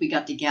a week we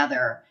got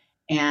together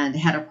and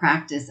had a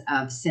practice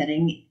of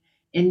setting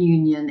in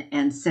union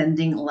and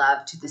sending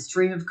love to the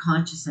stream of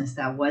consciousness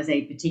that was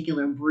a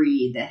particular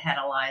breed that had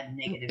a lot of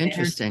negative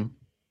Interesting.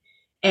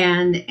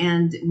 energy.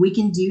 And we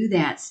can do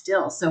that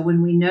still. So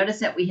when we notice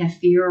that we have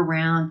fear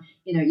around,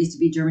 it used to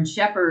be German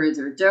Shepherds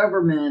or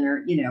Doberman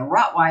or,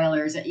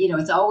 Rottweilers,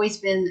 it's always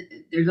been,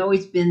 there's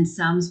always been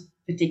some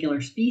particular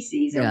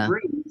species or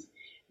breeds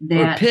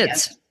that. Or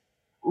pits.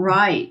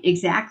 Right,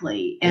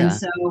 exactly. And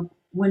so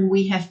when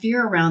we have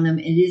fear around them,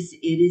 it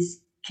is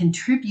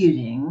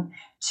contributing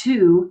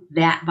to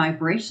that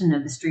vibration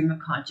of the stream of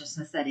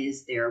consciousness that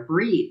is their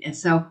breed. And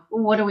so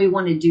what do we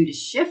want to do to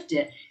shift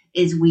it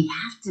is we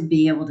have to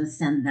be able to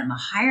send them a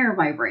higher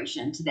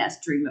vibration to that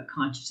stream of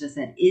consciousness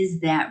that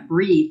is that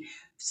breed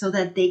so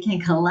that they can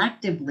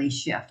collectively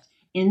shift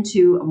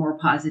into a more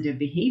positive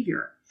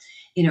behavior.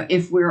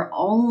 If we're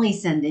only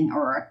sending,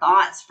 or our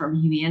thoughts from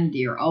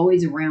humanity are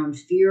always around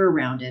fear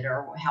around it,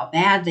 or how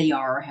bad they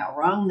are, or how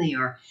wrong they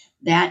are,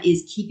 that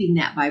is keeping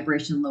that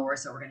vibration lower.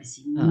 So we're going to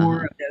see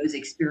more of those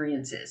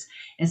experiences.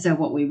 And so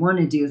what we want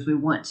to do is we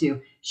want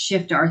to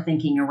shift our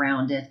thinking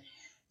around it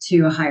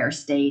to a higher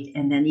state,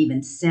 and then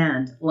even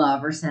send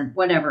love or send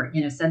whatever,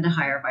 send a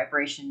higher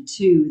vibration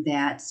to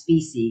that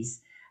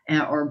species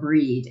or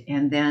breed.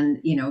 And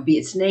then, be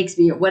it snakes,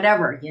 be it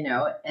whatever,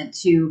 and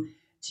to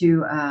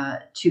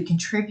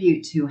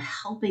contribute to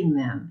helping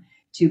them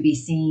to be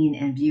seen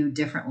and viewed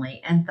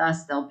differently. And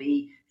thus there'll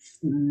be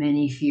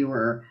many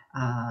fewer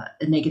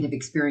negative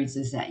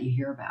experiences that you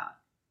hear about.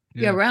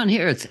 Yeah, around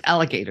here it's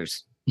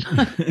alligators.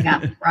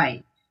 Yeah,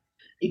 right.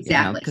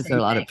 Exactly. Because there are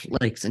a lot of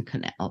lakes and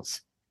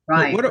canals.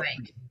 Right,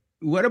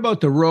 what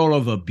about the role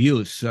of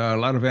abuse? A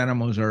lot of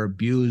animals are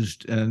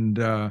abused, and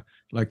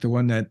like the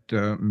one that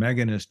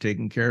Megan is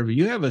taking care of.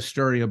 You have a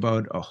story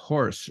about a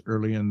horse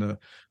early in the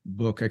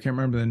book. I can't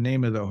remember the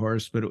name of the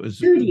horse, but it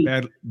was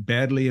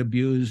badly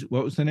abused.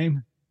 What was the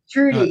name?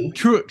 Trudy.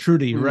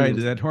 Trudy, right.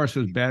 That horse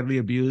was badly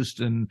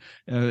abused and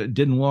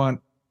didn't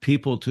want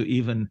people to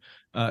even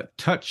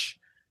touch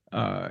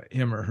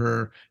him or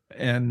her.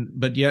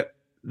 But yet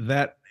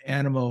that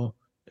animal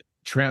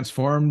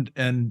transformed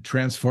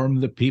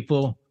the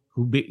people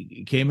who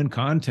came in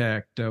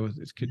contact with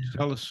this. Could you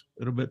tell us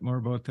a little bit more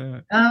about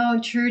that?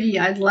 Oh, Trudy.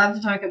 I'd love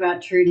to talk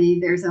about Trudy.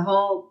 There's a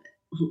whole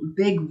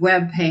big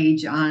web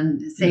page on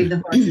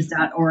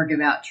savethehorses.org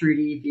about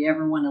Trudy if you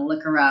ever want to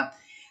look her up.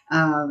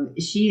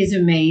 She is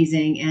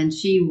amazing, and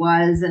she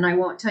was, and I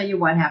won't tell you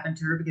what happened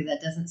to her because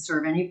that doesn't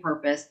serve any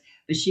purpose,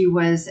 but she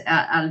was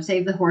out of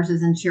Save the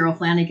Horses, and Cheryl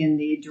Flanagan,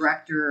 the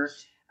director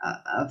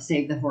of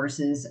Save the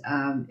Horses,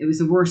 it was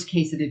the worst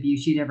case of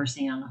abuse she'd ever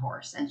seen on a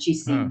horse, and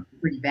she's seen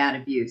pretty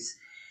bad abuse.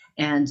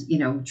 And,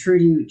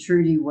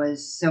 Trudy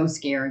was so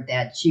scared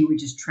that she would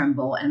just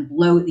tremble and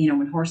blow,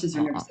 when horses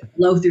are nervous,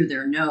 blow through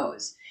their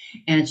nose.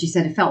 And she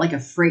said it felt like a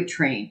freight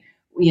train,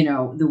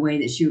 the way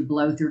that she would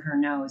blow through her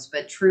nose.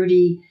 But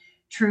Trudy,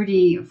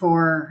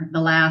 for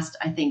the last,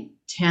 I think,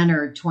 10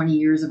 or 20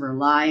 years of her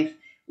life,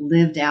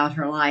 lived out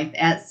her life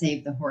at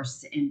Save the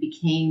Horses and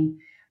became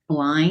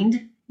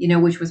blind,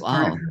 which was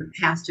part of her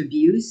past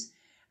abuse.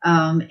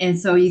 And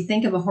so you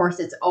think of a horse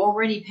that's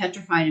already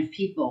petrified of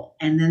people,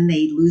 and then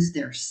they lose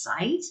their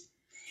sight.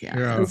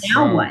 Yeah. So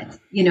now what?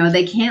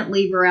 They can't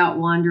leave her out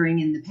wandering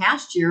in the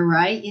pasture,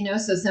 right?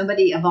 So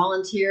a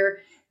volunteer,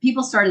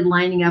 people started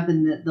lining up,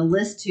 and the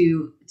list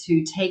to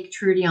take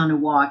Trudy on a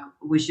walk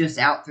was just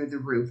out through the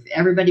roof.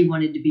 Everybody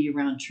wanted to be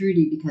around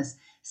Trudy because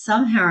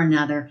somehow or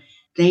another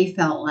they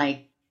felt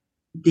like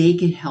they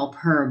could help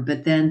her.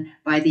 But then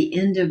by the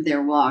end of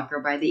their walk, or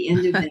by the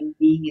end of them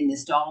being in the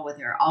stall with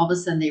her, all of a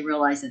sudden they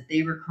realized that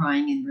they were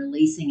crying and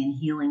releasing and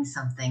healing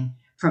something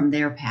from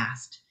their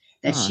past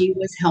that she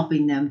was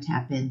helping them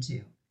tap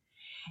into.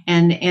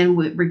 And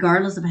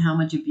regardless of how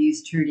much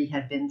abuse Trudy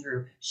had been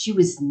through, she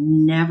was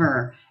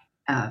never,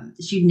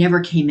 she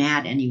never came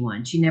at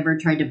anyone. She never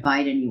tried to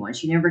bite anyone.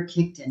 She never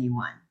kicked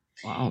anyone.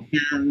 Wow.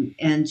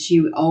 And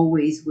she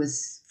always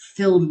was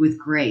filled with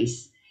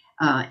grace.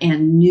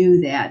 And knew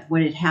that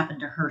what had happened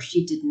to her,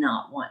 she did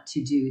not want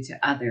to do to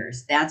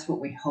others. That's what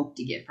we hope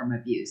to get from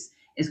abuse,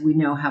 is we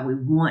know how we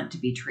want to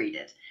be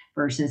treated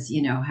versus,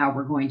 how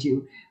we're going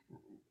to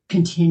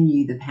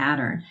continue the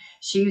pattern.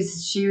 She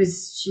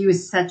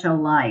was such a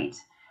light,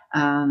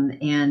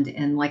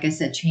 and like I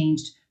said,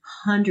 changed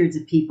hundreds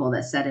of people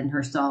that sat in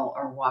her stall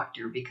or walked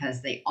her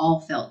because they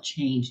all felt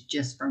changed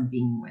just from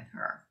being with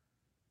her.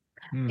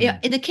 Yeah.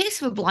 In the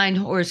case of a blind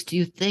horse, do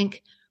you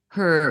think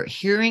her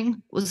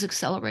hearing was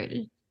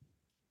accelerated?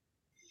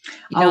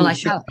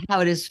 Sure. how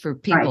it is for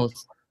people.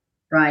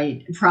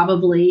 Right.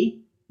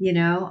 Probably,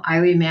 I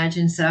would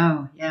imagine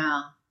so.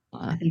 Yeah.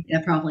 I think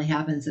that probably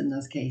happens in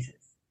those cases.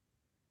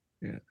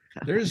 Yeah.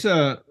 There's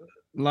a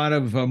lot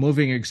of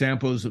moving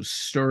examples of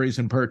stories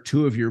in part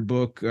 2 of your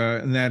book,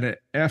 and that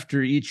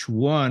after each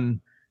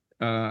one,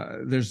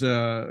 there's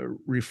a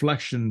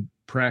reflection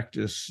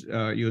practice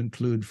you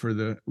include for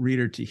the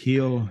reader to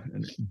heal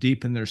and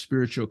deepen their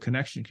spiritual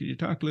connection. Could you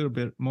talk a little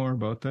bit more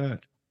about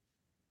that?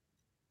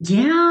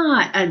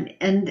 Yeah,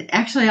 and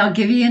actually, I'll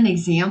give you an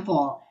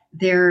example.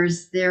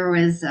 There's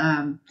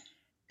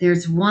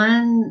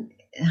one,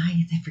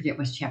 I forget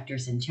which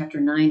chapter's in, chapter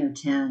 9 or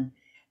 10.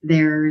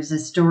 There's a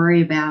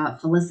story about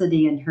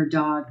Felicity and her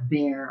dog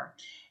Bear.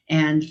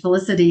 And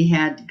Felicity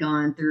had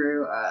gone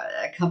through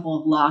a couple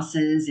of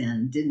losses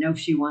and didn't know if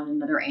she wanted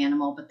another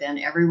animal. But then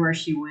everywhere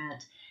she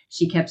went,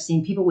 she kept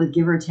seeing people would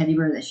give her a teddy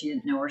bear that she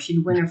didn't know, or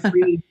she'd win a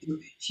free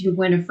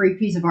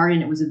piece of art,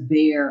 and it was a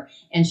bear.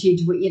 And she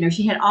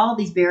had all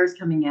these bears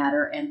coming at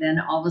her. And then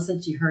all of a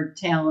sudden she heard a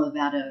tale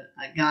about a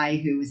guy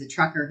who was a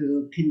trucker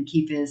who couldn't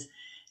keep his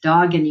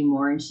dog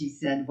anymore. And she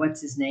said,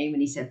 "What's his name?"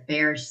 And he said,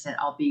 "Bear." She said,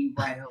 "I'll be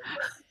right over."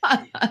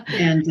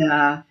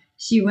 And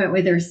she went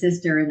with her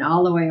sister, and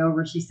all the way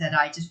over, she said,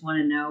 "I just want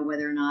to know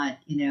whether or not,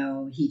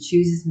 he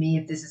chooses me,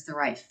 if this is the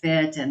right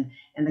fit." And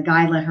the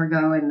guy let her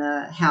go in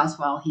the house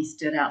while he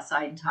stood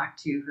outside and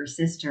talked to her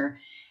sister.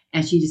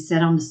 And she just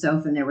sat on the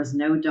sofa, and there was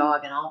no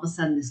dog. And all of a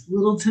sudden, this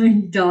little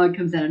tiny dog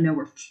comes out of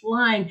nowhere,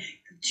 flying,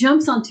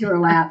 jumps onto her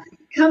lap,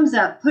 comes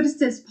up, puts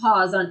his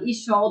paws on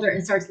each shoulder,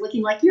 and starts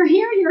looking like, "You're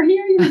here, you're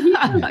here, you're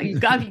here. you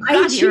got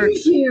I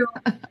choose you."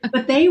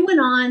 But they went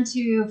on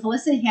to,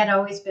 Felicity had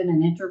always been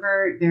an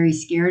introvert, very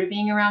scared of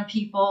being around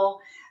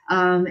people.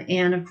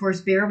 And of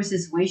course, Bear was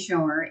this way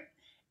shower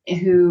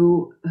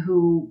who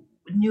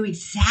knew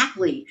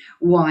exactly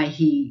why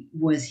he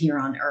was here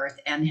on earth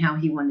and how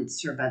he wanted to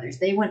serve others.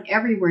 They went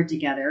everywhere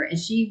together, and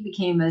she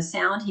became a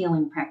sound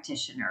healing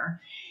practitioner.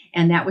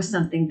 And that was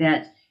something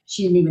that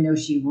she didn't even know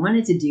she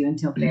wanted to do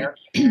until Bear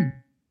came in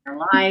her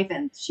life,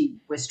 and she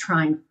was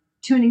trying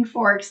tuning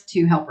forks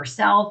to help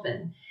herself,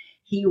 and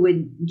he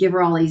would give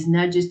her all these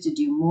nudges to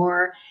do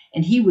more,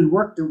 and he would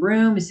work the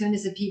room. As soon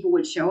as the people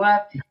would show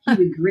up, he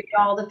would greet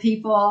all the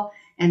people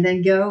and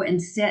then go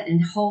and sit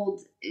and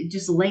hold,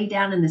 just lay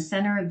down in the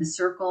center of the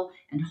circle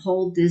and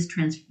hold this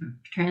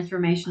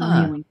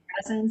transformational healing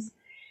presence.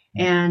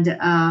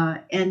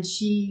 And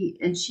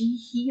she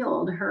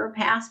healed her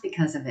past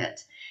because of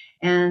it.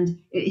 And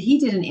he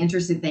did an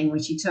interesting thing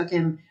when she took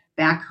him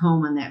back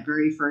home on that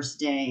very first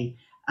day.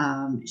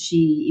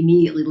 She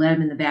immediately led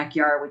him in the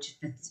backyard, which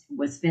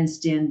was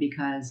fenced in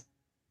because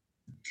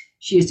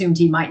she assumed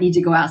he might need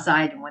to go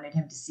outside and wanted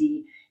him to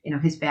see,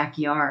 his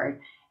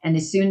backyard. And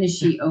as soon as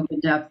she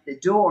opened up the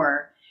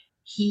door,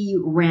 he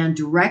ran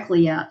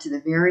directly out to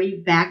the very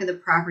back of the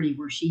property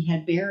where she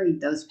had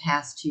buried those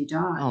past two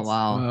dogs. Oh,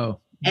 wow.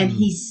 And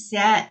he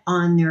sat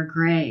on their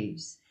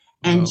graves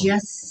and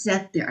just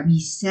sat there. I mean,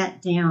 he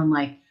sat down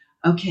like,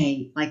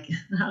 okay, like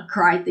I'll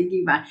cry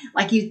thinking about it.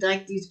 Like he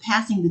was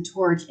passing the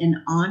torch and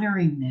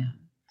honoring them.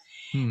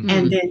 Mm-hmm.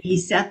 And then he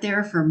sat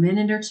there for a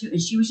minute or two,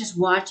 and she was just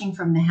watching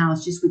from the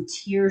house, just with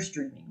tears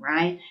streaming,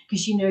 right?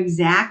 Because she knew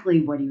exactly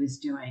what he was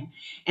doing.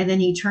 And then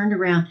he turned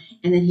around,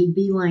 and then he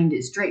beelined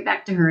it straight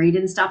back to her. He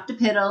didn't stop to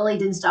piddle. He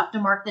didn't stop to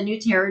mark the new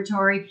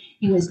territory.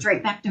 He went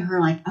straight back to her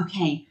like,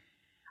 okay,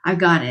 I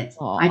got it.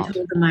 Aww. I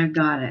told him I've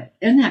got it.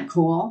 Isn't that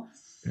cool?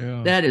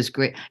 Yeah. That is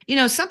great.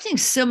 Something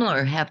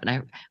similar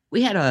happened.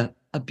 We had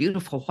a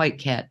beautiful white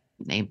cat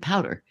named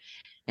Powder,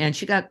 and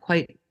she got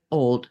quite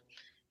old.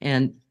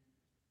 And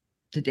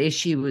the day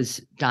she was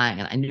dying,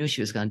 and I knew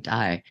she was going to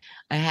die,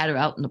 I had her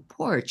out on the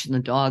porch, and the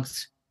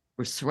dogs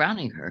were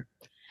surrounding her.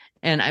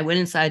 And I went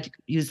inside to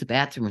use the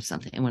bathroom or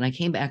something. And when I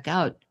came back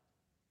out,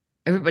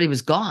 everybody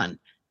was gone.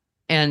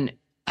 And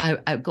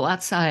I go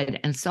outside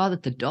and saw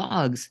that the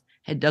dogs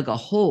had dug a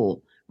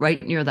hole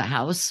right near the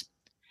house,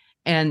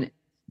 and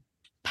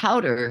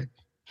Powder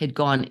had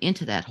gone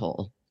into that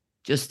hole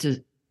just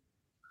to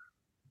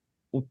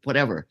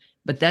whatever.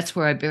 But that's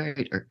where I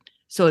buried her.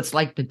 So it's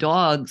like the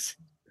dogs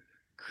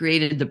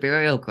created the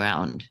burial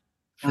ground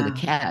for the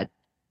cat.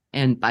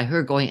 And by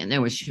her going in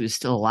there when she was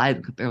still alive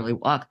and could barely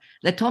walk,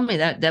 that told me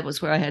that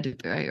was where I had to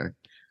bury her.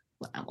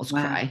 I almost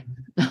cry.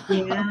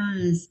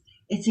 Yes.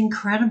 It's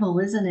incredible,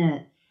 isn't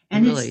it?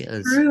 And it really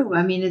is true.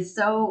 I mean, it's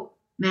so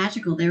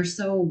magical. They're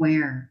so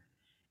aware.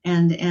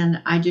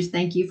 And I just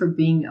thank you for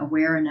being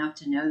aware enough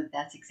to know that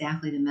that's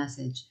exactly the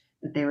message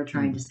that they were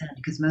trying to send,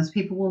 because most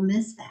people will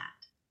miss that.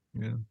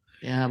 Yeah.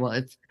 Yeah.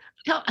 Well,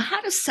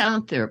 how does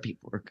sound therapy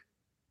work?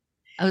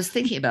 I was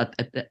thinking about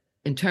that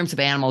in terms of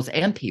animals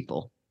and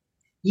people.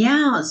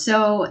 Yeah.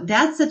 So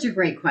that's such a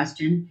great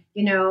question.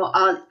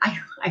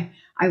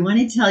 I want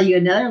to tell you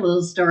another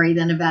little story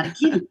then about a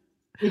kitty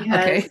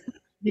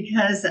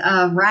because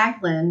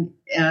Raglan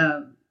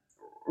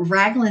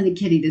the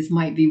kitty, this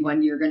might be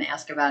one you're going to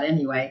ask about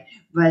anyway,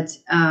 but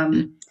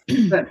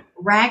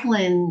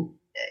Raglan,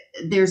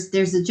 there's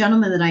a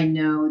gentleman that I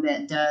know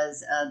that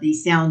does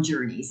these sound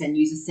journeys and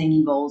uses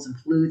singing bowls and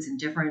flutes and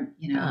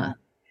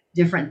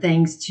different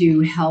things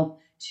to help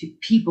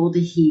people to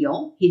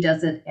heal. He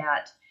does it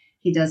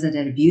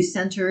at abuse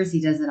centers. He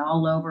does it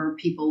all over.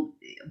 People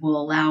will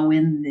allow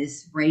in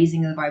this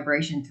raising of the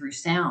vibration through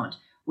sound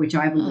which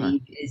I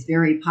believe is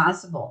very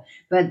possible.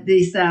 But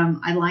this,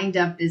 I lined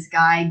up this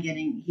guy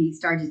he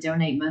started to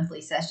donate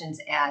monthly sessions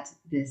at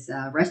this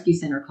rescue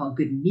center called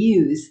Good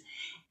Muse.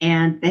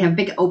 And they have a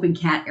big open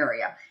cat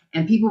area.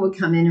 And people would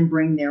come in and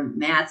bring their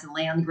mats and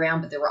lay on the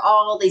ground, but there were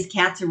all these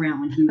cats around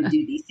when he would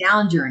do these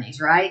sound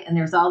journeys, right? And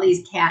there's all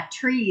these cat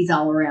trees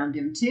all around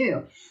him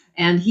too.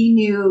 And he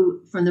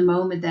knew from the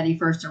moment that he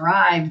first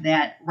arrived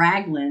that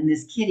Raglan,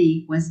 this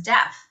kitty, was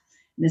deaf.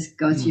 And this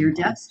goes to your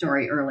deaf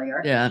story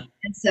earlier. Yeah.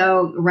 And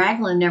so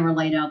Raglan never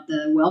laid out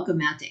the welcome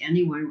mat to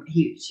anyone.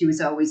 She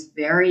was always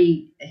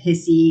very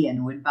hissy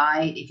and would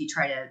bite. If you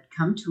try to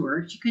come to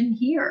her, she couldn't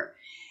hear.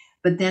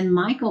 But then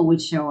Michael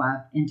would show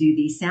up and do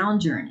these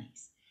sound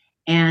journeys.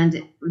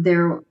 And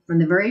from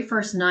the very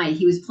first night,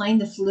 he was playing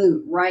the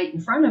flute right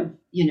in front of,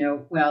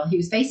 he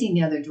was facing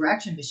the other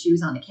direction, but she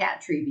was on a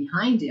cat tree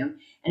behind him.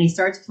 And he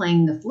starts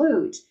playing the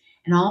flute.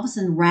 And all of a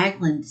sudden,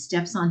 Raglan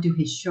steps onto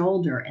his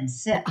shoulder and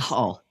sits.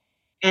 Oh.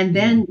 And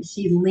then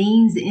she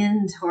leans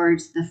in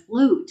towards the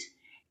flute.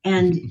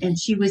 And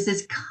she was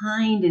this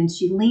kind, and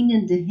she leaned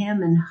into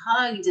him and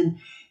hugged.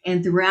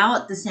 And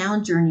throughout the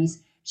sound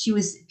journeys,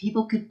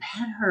 people could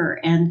pet her,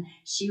 and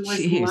she was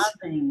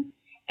loving.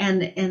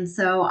 And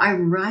so I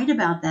write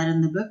about that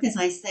in the book, as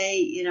I say,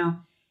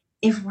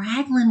 if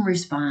Raglan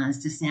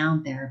responds to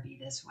sound therapy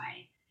this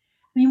way,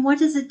 I mean,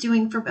 what is it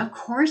doing of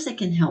course it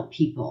can help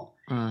people.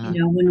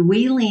 When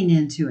we lean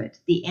into it,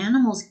 the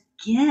animals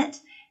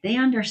they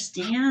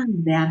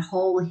understand that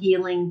whole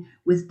healing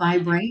with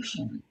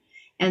vibration.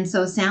 And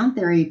so sound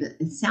therapy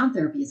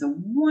is a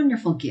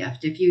wonderful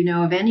gift. If you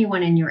know of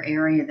anyone in your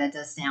area that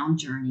does sound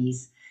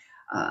journeys,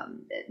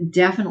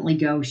 definitely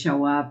go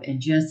show up and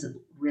just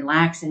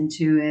relax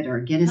into it, or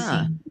get a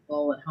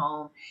sample at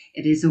home.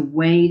 It is a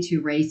way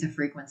to raise the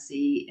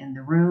frequency in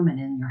the room and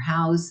in your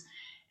house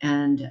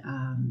and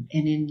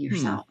in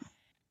yourself.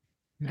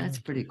 That's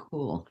pretty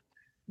cool.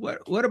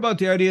 What about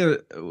the idea?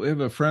 We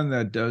have a friend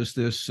that does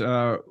this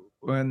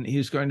when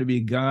he's going to be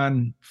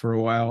gone for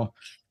a while,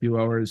 a few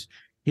hours.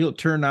 He'll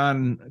turn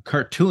on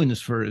cartoons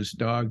for his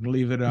dog,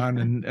 leave it on,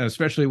 and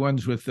especially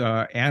ones with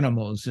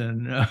animals.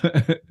 And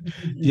do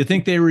you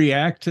think they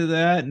react to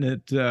that, and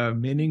it's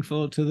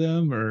meaningful to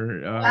them?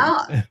 Or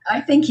well,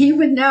 I think he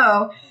would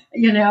know.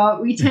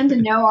 We tend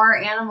to know our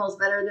animals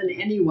better than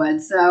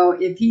anyone. So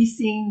if he's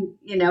seen,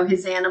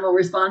 his animal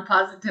respond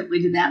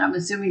positively to that, I'm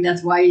assuming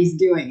that's why he's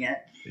doing it.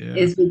 Yeah.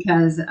 Is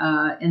because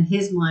in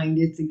his mind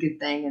it's a good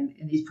thing,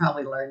 and he's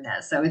probably learned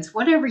that. So it's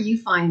whatever you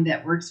find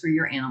that works for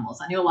your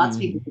animals. I know lots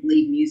of people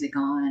leave music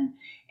on,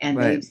 and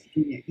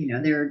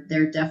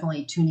they're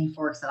definitely tuning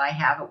forks that I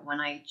have. When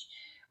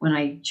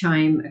I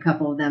chime a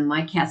couple of them,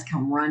 my cats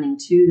come running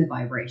to the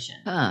vibration,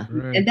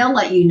 and they'll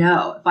let you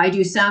know if I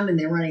do some and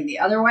they're running the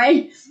other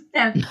way.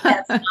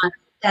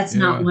 That's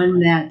not one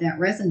that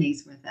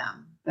resonates with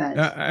them. But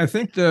I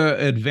think the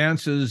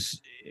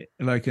advances,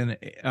 like in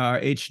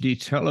HD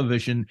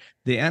television,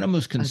 the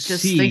animals can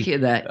see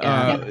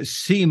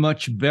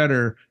much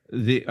better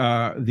the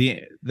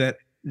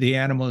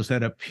animals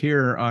that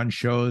appear on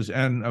shows,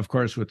 and of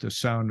course with the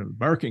sound of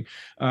barking.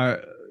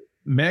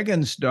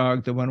 Megan's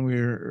dog, the one we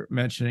were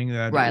mentioning,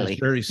 that Riley,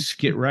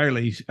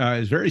 Riley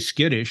is very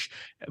skittish,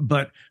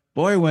 but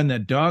boy, when the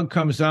dog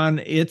comes on,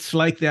 it's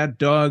like that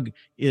dog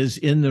is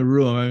in the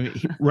room. I mean,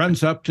 he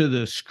runs up to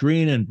the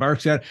screen and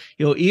barks at.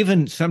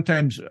 Even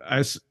sometimes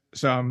I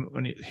saw him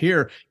when he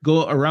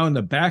go around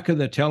the back of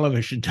the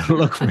television to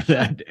look for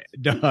that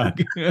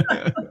dog.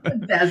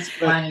 That's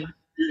funny.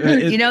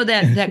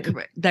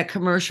 That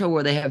commercial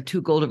where they have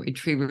two golden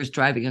retrievers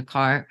driving a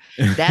car.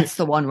 That's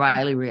the one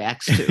Riley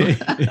reacts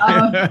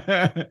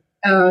to.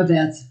 Oh,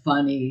 that's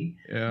funny.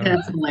 Yeah.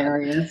 That's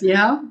hilarious.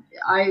 Yeah,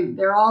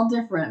 they're all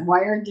different,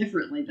 wired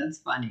differently. That's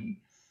funny.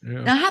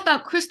 Yeah. Now, how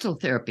about crystal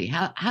therapy?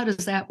 How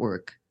does that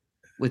work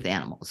with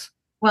animals?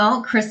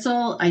 Well,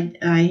 crystal,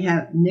 I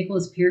have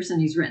Nicholas Pearson.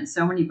 He's written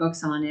so many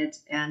books on it,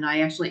 and I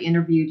actually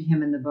interviewed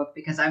him in the book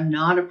because I'm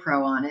not a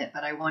pro on it,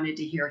 but I wanted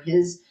to hear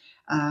his,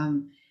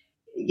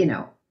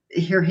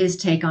 hear his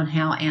take on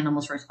how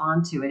animals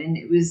respond to it. And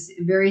it was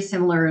very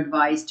similar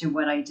advice to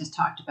what I just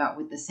talked about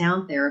with the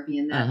sound therapy,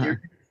 and that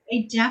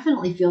they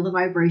definitely feel the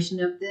vibration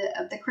of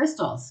the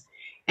crystals.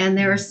 And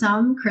there are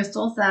some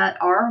crystals that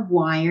are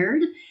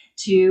wired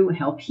to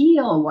help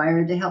heal,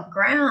 wired to help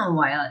ground,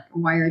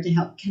 wired to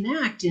help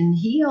connect and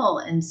heal.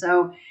 And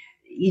so,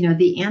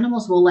 the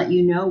animals will let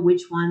you know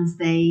which ones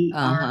they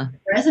are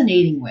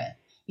resonating with,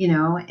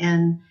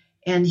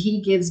 and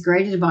he gives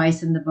great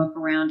advice in the book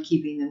around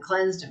keeping them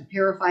cleansed and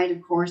purified, of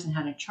course, and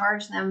how to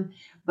charge them.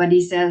 But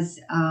he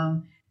says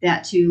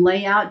that to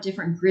lay out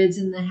different grids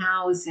in the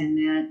house, and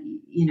that,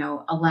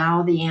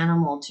 allow the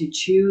animal to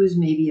choose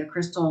maybe a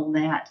crystal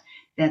that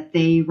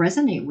they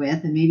resonate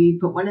with, and maybe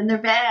put one in their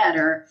bed,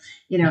 or,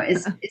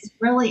 it's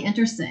really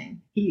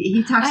interesting.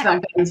 He talks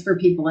about guides for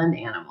people and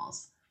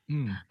animals.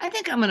 I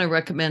think I'm going to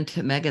recommend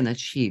to Megan that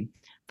she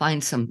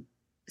find some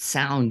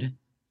sound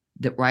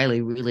that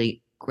Riley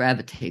really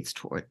gravitates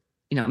toward,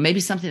 maybe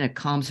something that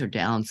calms her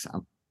down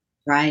some.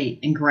 Right.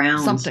 And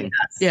grounds. Something.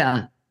 Yes.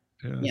 Yeah.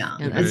 Yeah.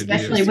 Yeah,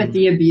 Especially with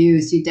the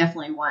abuse, you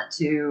definitely want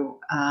to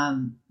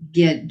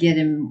get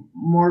him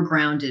more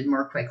grounded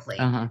more quickly.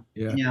 Uh-huh.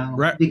 You know,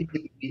 because he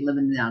could be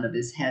living out of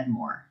his head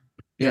more.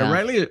 Yeah,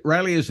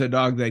 Riley is a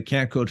dog that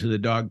can't go to the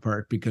dog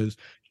park because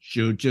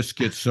she'll just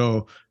get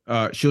so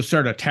she'll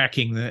start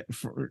attacking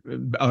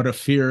out of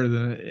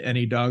fear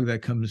any dog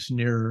that comes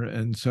near her,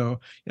 and so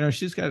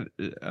she's got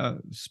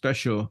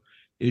special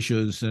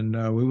issues, and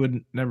we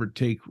wouldn't never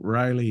take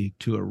Riley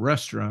to a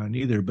restaurant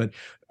either. But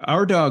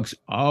our dogs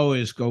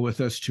always go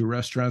with us to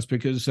restaurants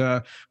because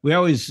we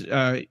always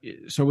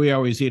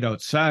eat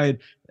outside,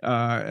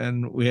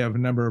 and we have a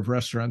number of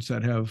restaurants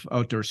that have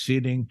outdoor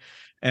seating,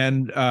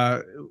 and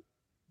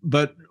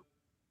but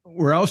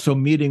we're also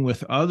meeting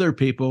with other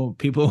people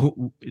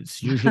who,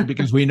 it's usually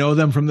because we know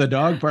them from the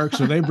dog park,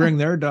 so they bring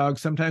their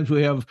dogs. Sometimes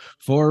we have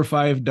 4 or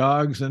 5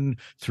 dogs and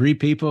 3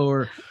 people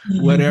or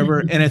whatever,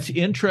 and it's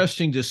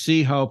interesting to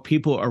see how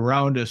people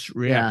around us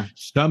react.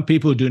 Some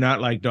people do not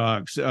like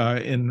dogs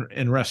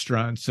in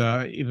restaurants,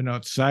 even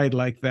outside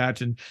like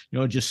that, and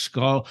just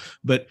scowl.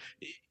 But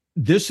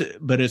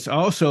it's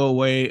also a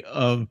way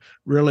of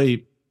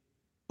really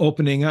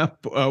opening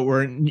up,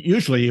 where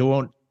usually you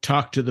won't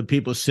talk to the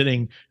people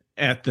sitting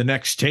at the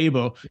next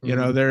table.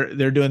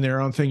 They're doing their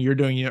own thing, you're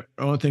doing your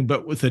own thing.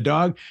 But with the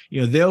dog,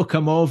 they'll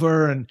come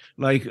over, and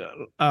like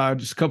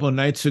just a couple of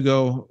nights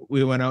ago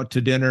we went out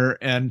to dinner,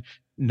 and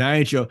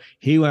Nigel,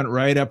 he went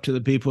right up to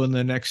the people in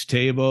the next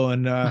table,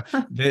 and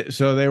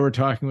so they were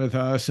talking with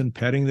us and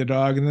petting the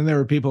dog, and then there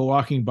were people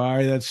walking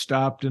by that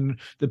stopped, and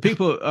the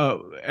people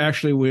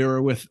actually we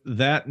were with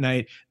that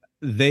night,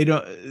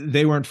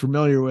 they weren't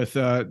familiar with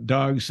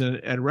dogs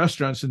and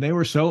restaurants, and they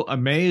were so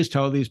amazed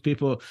how these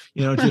people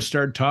just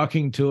started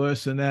talking to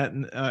us and that,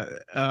 and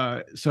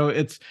so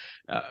it's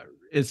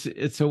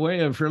a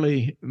way of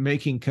really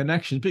making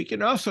connections. But you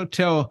can also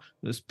tell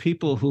there's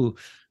people who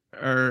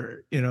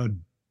are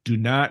do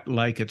not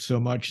like it so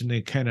much, and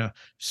they kind of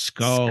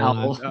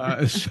scowl.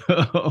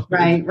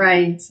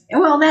 Right.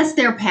 Well, that's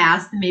their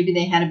past. Maybe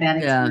they had a bad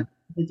experience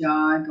with the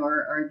dog,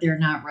 or they're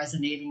not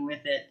resonating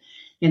with it.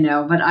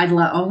 But I'd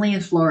love only in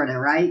Florida,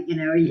 right?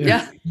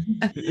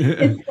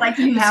 It's like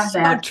you have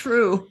that. So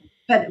true.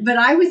 But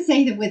I would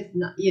say that with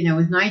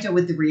Nigel,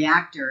 with the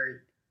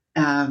reactor,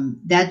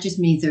 that just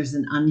means there's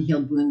an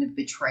unhealed wound of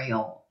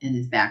betrayal in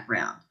his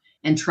background,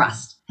 and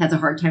has a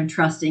hard time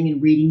trusting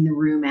and reading the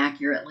room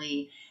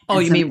accurately. Oh,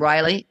 you mean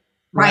Riley?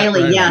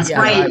 Riley, yes,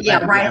 right.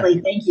 Yeah, Riley.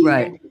 Thank you.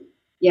 Right.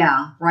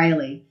 Yeah,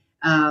 Riley.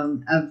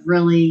 Of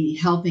really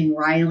helping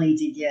Riley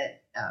to get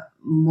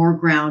more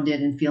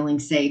grounded and feeling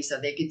safe.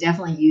 So they could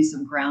definitely use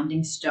some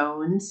grounding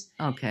stones.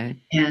 Okay.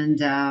 And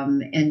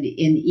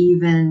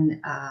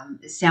even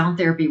sound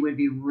therapy would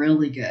be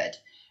really good.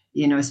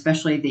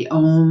 Especially the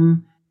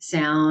Om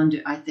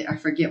sound. I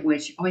forget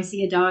which. Oh, I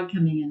see a dog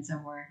coming in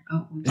somewhere.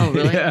 Oh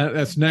really? Yeah,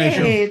 that's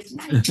Nigel. Hey, it's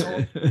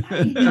Nigel.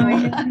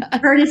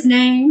 Heard his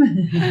name.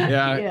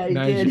 Yeah, you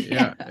Nigel, did.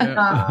 Yeah.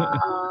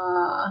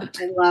 I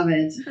love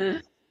it.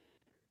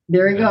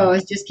 There he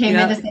goes. Just came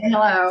in to say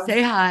hello.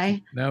 Say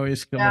hi. Now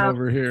he's coming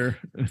over here.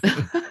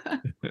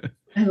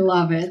 I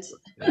love it.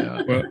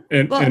 Yeah. Well,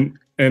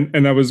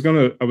 and I was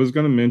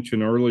gonna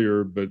mention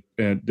earlier, but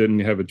didn't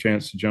have a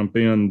chance to jump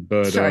in.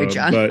 But sorry,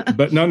 John.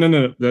 but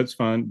no, that's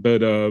fine. But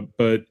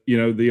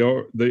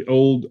the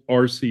old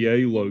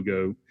RCA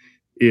logo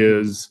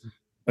is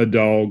a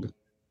dog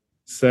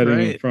sitting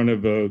in front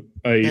of a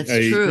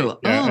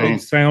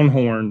sound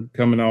horn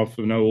coming off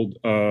an old.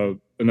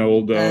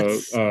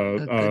 That's a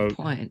good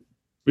point.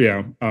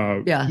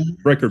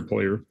 Record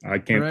player. I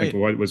can't think of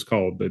what it was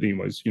called, but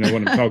anyways, you know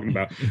what I'm talking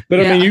about.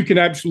 But I mean, you can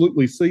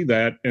absolutely see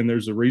that, and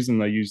there's a reason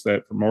they use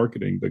that for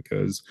marketing,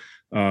 because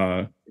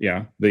the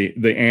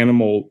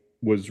animal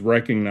was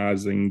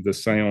recognizing the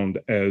sound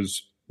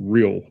as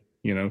real.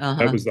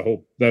 That was the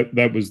whole that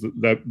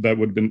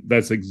would have been,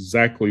 that's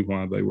exactly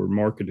why they were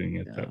marketing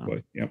it that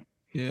way.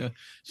 Yeah.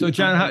 So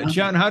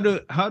John,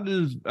 how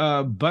does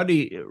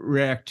Buddy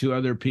react to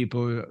other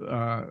people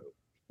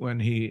when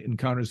he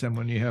encounters them,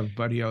 when you have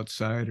Buddy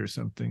outside or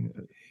something?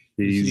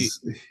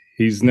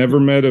 He's never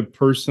met a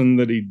person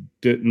that he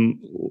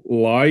didn't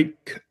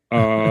like,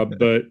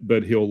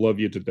 but he'll love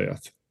you to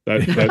death.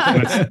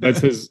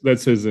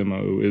 That's his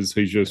MO. Is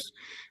he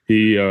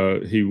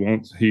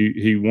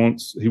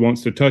wants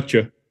to touch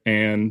you,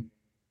 and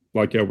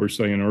like I was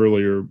saying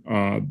earlier,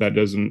 that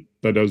doesn't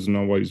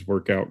always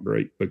work out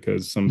great,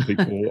 because some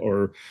people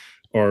are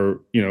a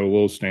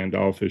little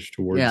standoffish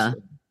towards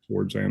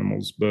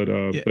animals.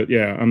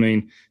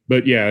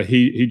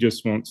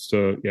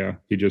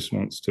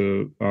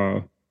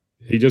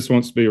 He just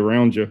wants to be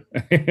around you,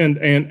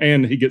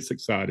 and he gets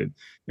excited,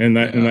 and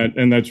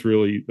that's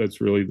really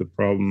the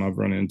problem I've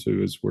run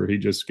into, is where he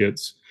just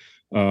gets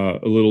a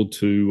little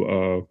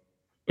too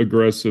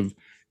aggressive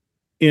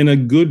in a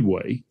good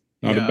way.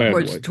 Not a bad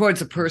way. Towards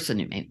a person,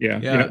 you mean?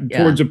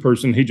 Towards a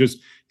person. If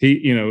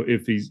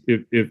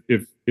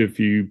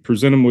you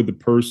present him with the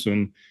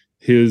person,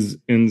 his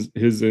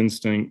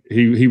instinct,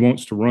 he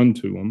wants to run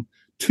to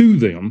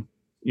them,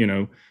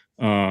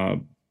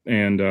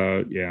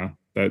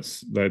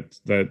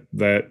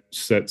 that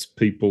sets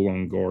people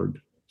on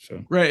guard.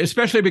 So right,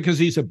 especially because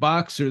he's a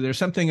boxer. There's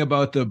something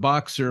about the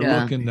boxer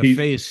look in the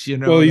face, you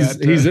know. Well,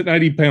 he's an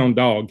 80-pound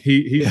dog.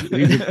 He's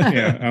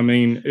yeah. I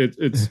mean,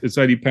 it's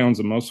 80 pounds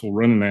of muscle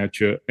running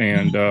at you,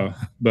 and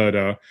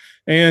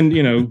and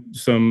you know,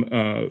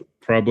 some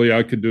probably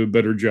I could do a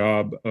better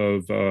job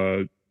of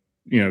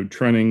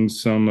training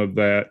some of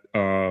that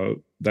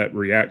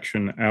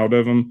reaction out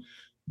of him,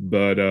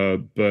 but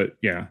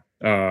yeah,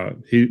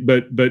 but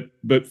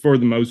for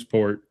the most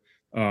part.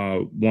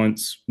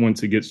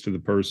 Once it gets to the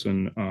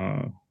person,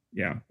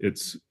 yeah,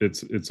 it's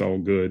all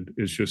good.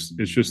 It's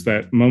just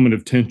that moment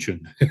of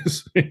tension.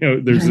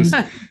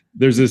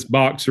 There's this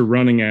boxer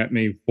running at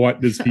me.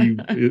 What's he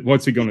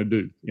going to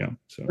do? Yeah.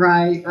 So.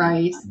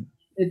 Right.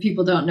 If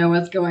people don't know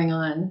what's going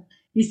on,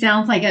 he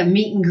sounds like a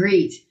meet and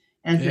greet.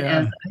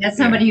 As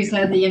somebody who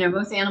said that,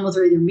 most animals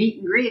are either meet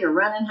and greet or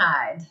run and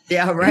hide.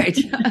 Yeah, right.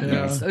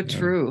 So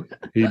true.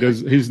 He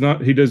does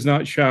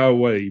not shy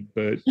away,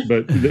 but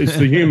it's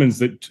the humans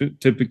that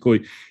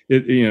typically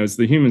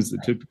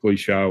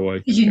shy away.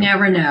 Because you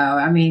never know.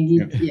 I mean,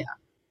 you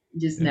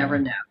just never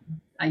know.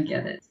 I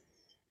get it.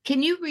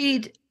 Can you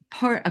read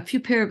a few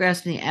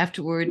paragraphs in the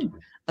afterword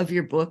of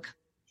your book?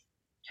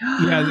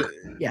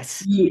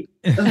 Yes.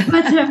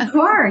 But of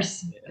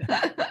course.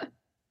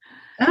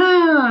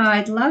 Oh,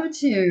 I'd love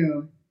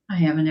to. I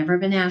haven't ever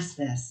been asked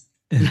this.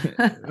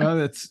 Well,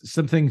 that's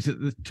something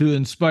to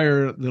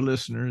inspire the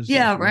listeners.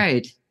 Yeah,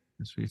 right.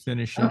 As we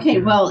finish. Okay,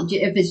 well,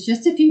 if it's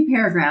just a few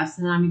paragraphs,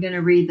 then I'm going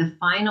to read the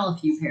final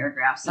few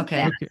paragraphs of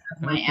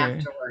my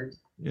afterward.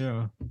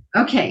 Yeah.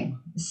 Okay,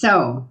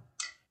 so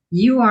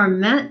you are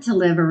meant to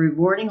live a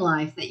rewarding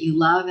life that you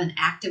love and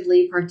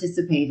actively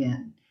participate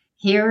in.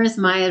 Here is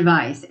my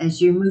advice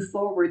as you move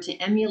forward to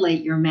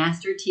emulate your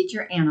master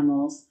teacher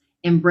animals.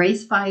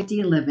 Embrace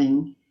 5D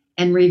living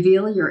and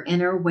reveal your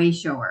inner way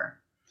shower.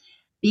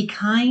 Be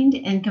kind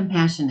and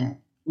compassionate.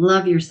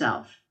 Love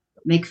yourself.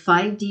 Make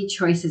 5D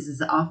choices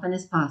as often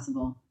as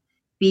possible.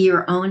 Be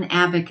your own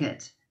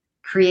advocate.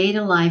 Create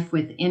a life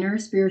with inner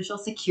spiritual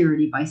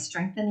security by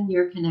strengthening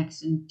your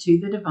connection to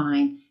the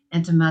divine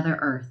and to Mother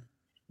Earth.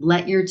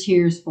 Let your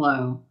tears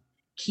flow.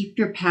 Keep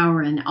your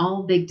power in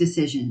all big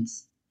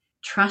decisions.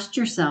 Trust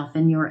yourself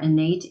and your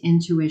innate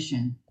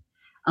intuition.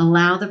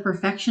 Allow the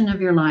perfection of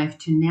your life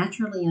to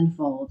naturally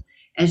unfold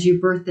as you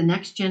birth the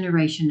next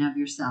generation of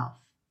yourself.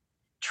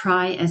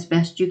 Try as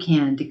best you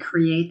can to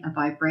create a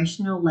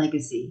vibrational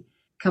legacy,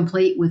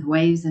 complete with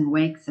waves and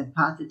wakes of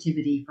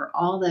positivity for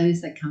all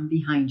those that come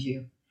behind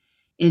you.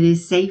 It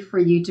is safe for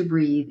you to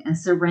breathe and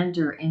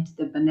surrender into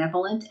the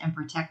benevolent and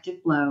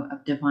protective flow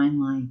of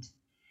divine light.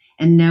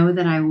 And know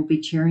that I will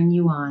be cheering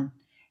you on.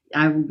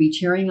 I will be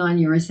cheering on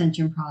your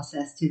ascension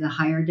process to the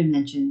higher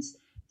dimensions,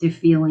 to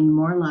feeling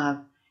more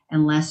love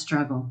and less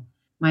struggle.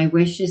 My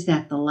wish is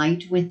that the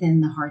light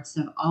within the hearts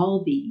of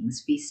all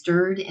beings be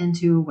stirred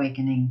into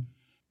awakening,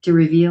 to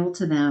reveal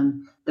to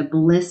them the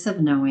bliss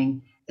of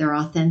knowing their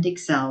authentic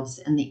selves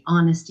and the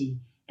honesty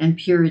and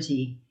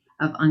purity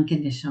of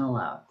unconditional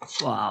love.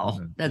 Wow,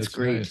 that's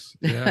great. Nice.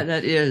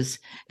 Yeah.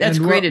 That's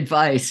great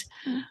advice.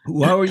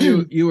 While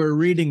you were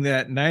reading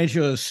that,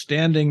 Nigel is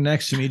standing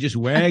next to me, just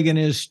wagging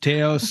his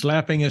tail,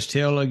 slapping his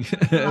tail against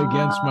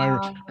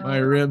my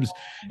ribs.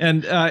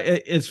 And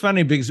it's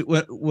funny because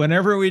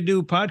whenever we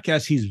do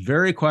podcasts, he's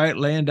very quiet,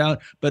 laying down.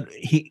 But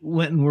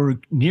when we're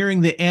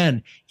nearing the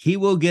end, he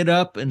will get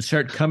up and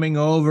start coming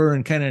over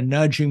and kind of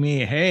nudging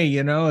me. Hey,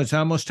 it's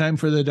almost time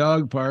for the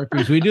dog park,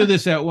 because we do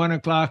this at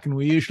 1:00, and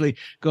we usually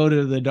go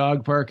to the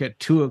dog park at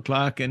 2:00.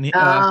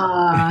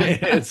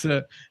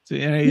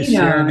 And he's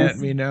staring at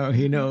me now.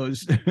 He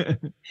knows.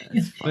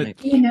 But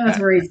he knows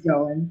where he's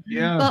going.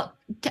 Yeah. Well,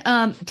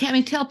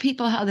 Tammy, tell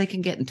people how they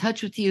can get in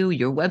touch with you,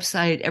 your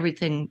website,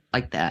 everything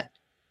like that.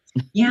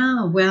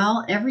 Yeah,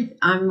 well,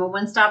 I'm a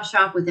one-stop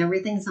shop with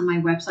everything's on my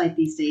website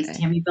these days,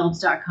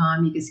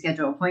 TammyPhillips.com. You can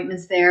schedule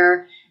appointments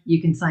there.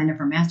 You can sign up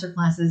for master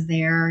classes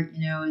there,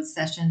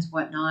 sessions,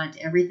 whatnot.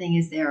 Everything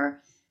is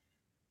there.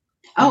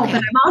 Oh, but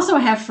I also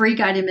have free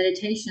guided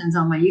meditations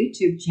on my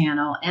YouTube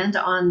channel and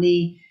on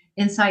the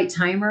Insight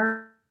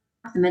Timer.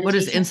 What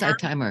is Insight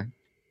Timer?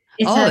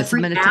 It's a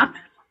free app.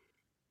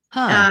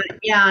 Huh.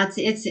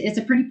 It's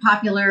a pretty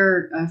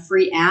popular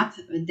free app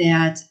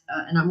that,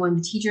 and I'm one of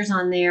the teachers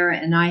on there,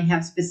 and I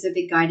have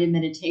specific guided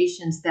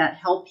meditations that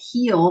help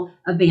heal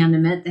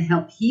abandonment, that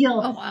help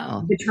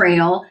heal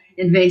betrayal,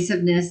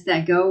 invasiveness,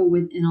 that go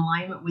in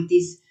alignment with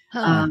these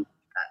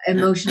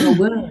emotional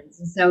wounds.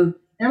 And so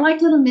they're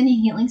like little mini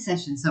healing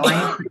sessions. So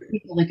I encourage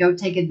people to go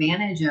take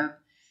advantage of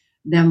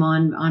them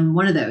on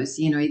one of those,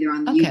 either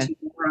on the YouTube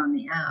or on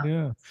the app.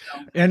 Yeah.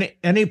 So.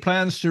 Any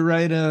plans to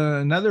write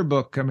another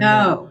book coming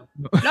No.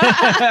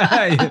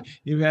 up?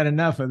 You've had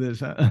enough of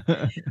this, huh?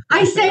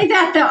 I say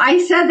that though.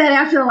 I said that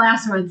after the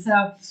last one.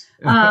 So,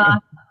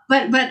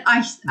 but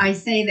I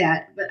say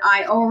that, but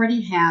I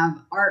already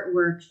have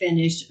artwork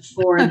finished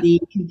for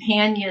the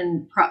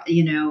companion,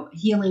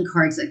 healing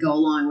cards that go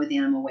along with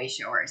Animal Way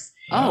Showers.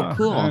 Oh,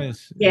 cool.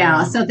 Nice.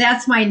 Yeah. So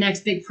that's my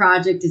next big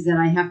project, is that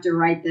I have to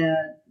write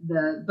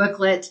the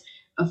booklet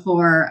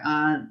for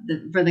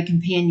the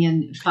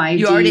companion 5D.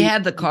 You already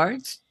have the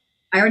cards?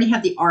 I already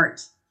have the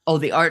art. Oh,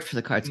 the art for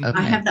the cards. Okay.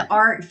 I have the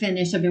art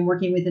finished. I've been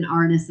working with an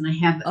artist, and I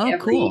have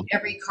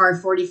every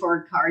card,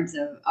 44 cards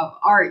of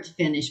art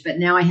finished. But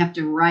now I have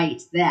to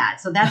write that.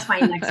 So that's my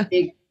next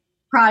big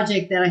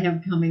project that I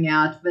have coming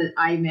out. But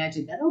I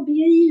imagine that'll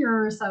be a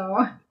year or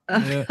so.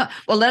 Yeah.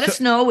 Well, let us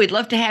know. We'd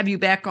love to have you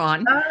back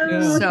on.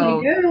 Oh,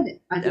 so good.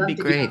 That'd be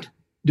great.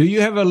 Do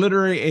you have a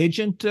literary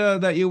agent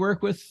that you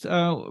work with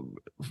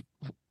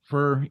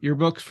for your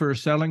books, for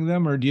selling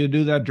them, or do you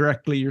do that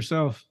directly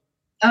yourself?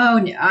 Oh,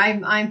 no,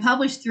 I'm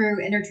published through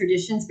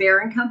Intertraditions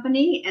Bear &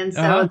 Company, and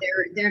so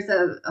there's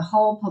a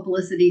whole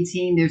publicity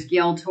team. There's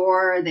Gail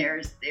Torr,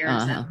 there's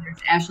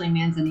Ashley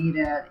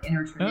Manzanita at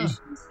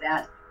Intertraditions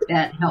that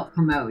help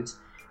promote.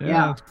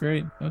 Yeah, that's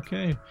great.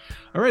 Okay,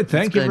 all right.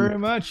 Thank you very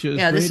much.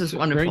 This was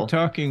wonderful. Great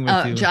talking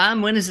with you,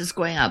 John. When is this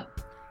going up?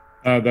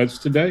 That's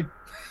today.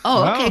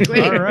 Oh, okay,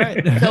 great. All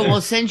right. So we'll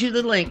send you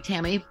the link,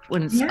 Tammy,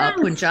 when it's up,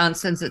 when John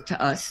sends it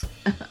to us.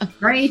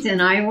 Great,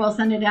 and I will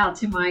send it out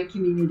to my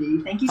community.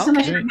 Thank you so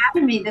much for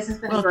having me. This has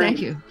been great.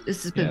 Thank you.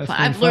 This has been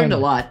fun. I've learned a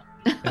lot.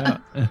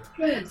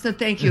 Good. So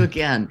thank you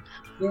again.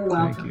 You're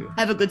welcome. Thank you.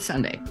 Have a good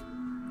Sunday.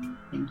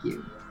 Thank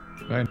you.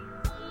 Bye.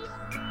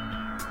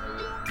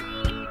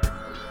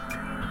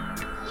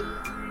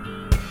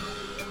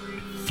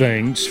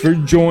 Thanks for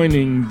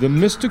joining the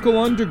Mystical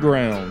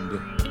Underground.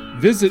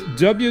 Visit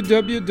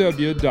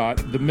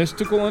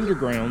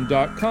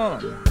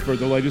www.themysticalunderground.com for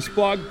the latest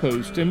blog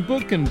post and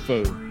book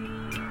info.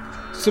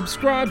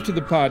 Subscribe to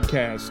the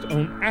podcast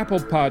on Apple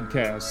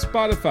Podcasts,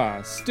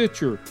 Spotify,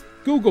 Stitcher,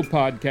 Google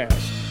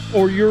Podcasts,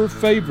 or your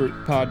favorite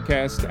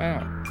podcast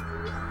app.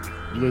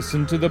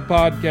 Listen to the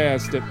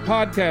podcast at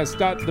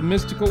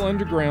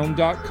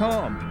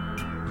podcast.themysticalunderground.com.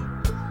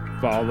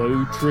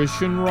 Follow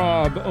Trish and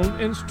Rob on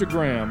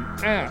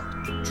Instagram at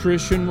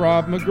Trish and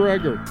Rob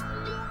McGregor.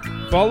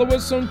 Follow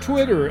us on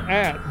Twitter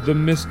at The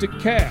Mystic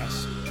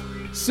Cast.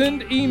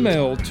 Send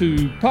email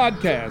to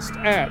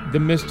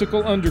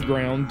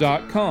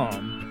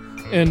podcast@themysticalunderground.com.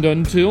 And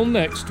until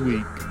next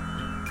week,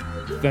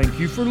 thank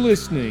you for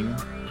listening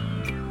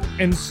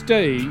and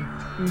stay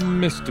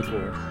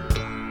mystical.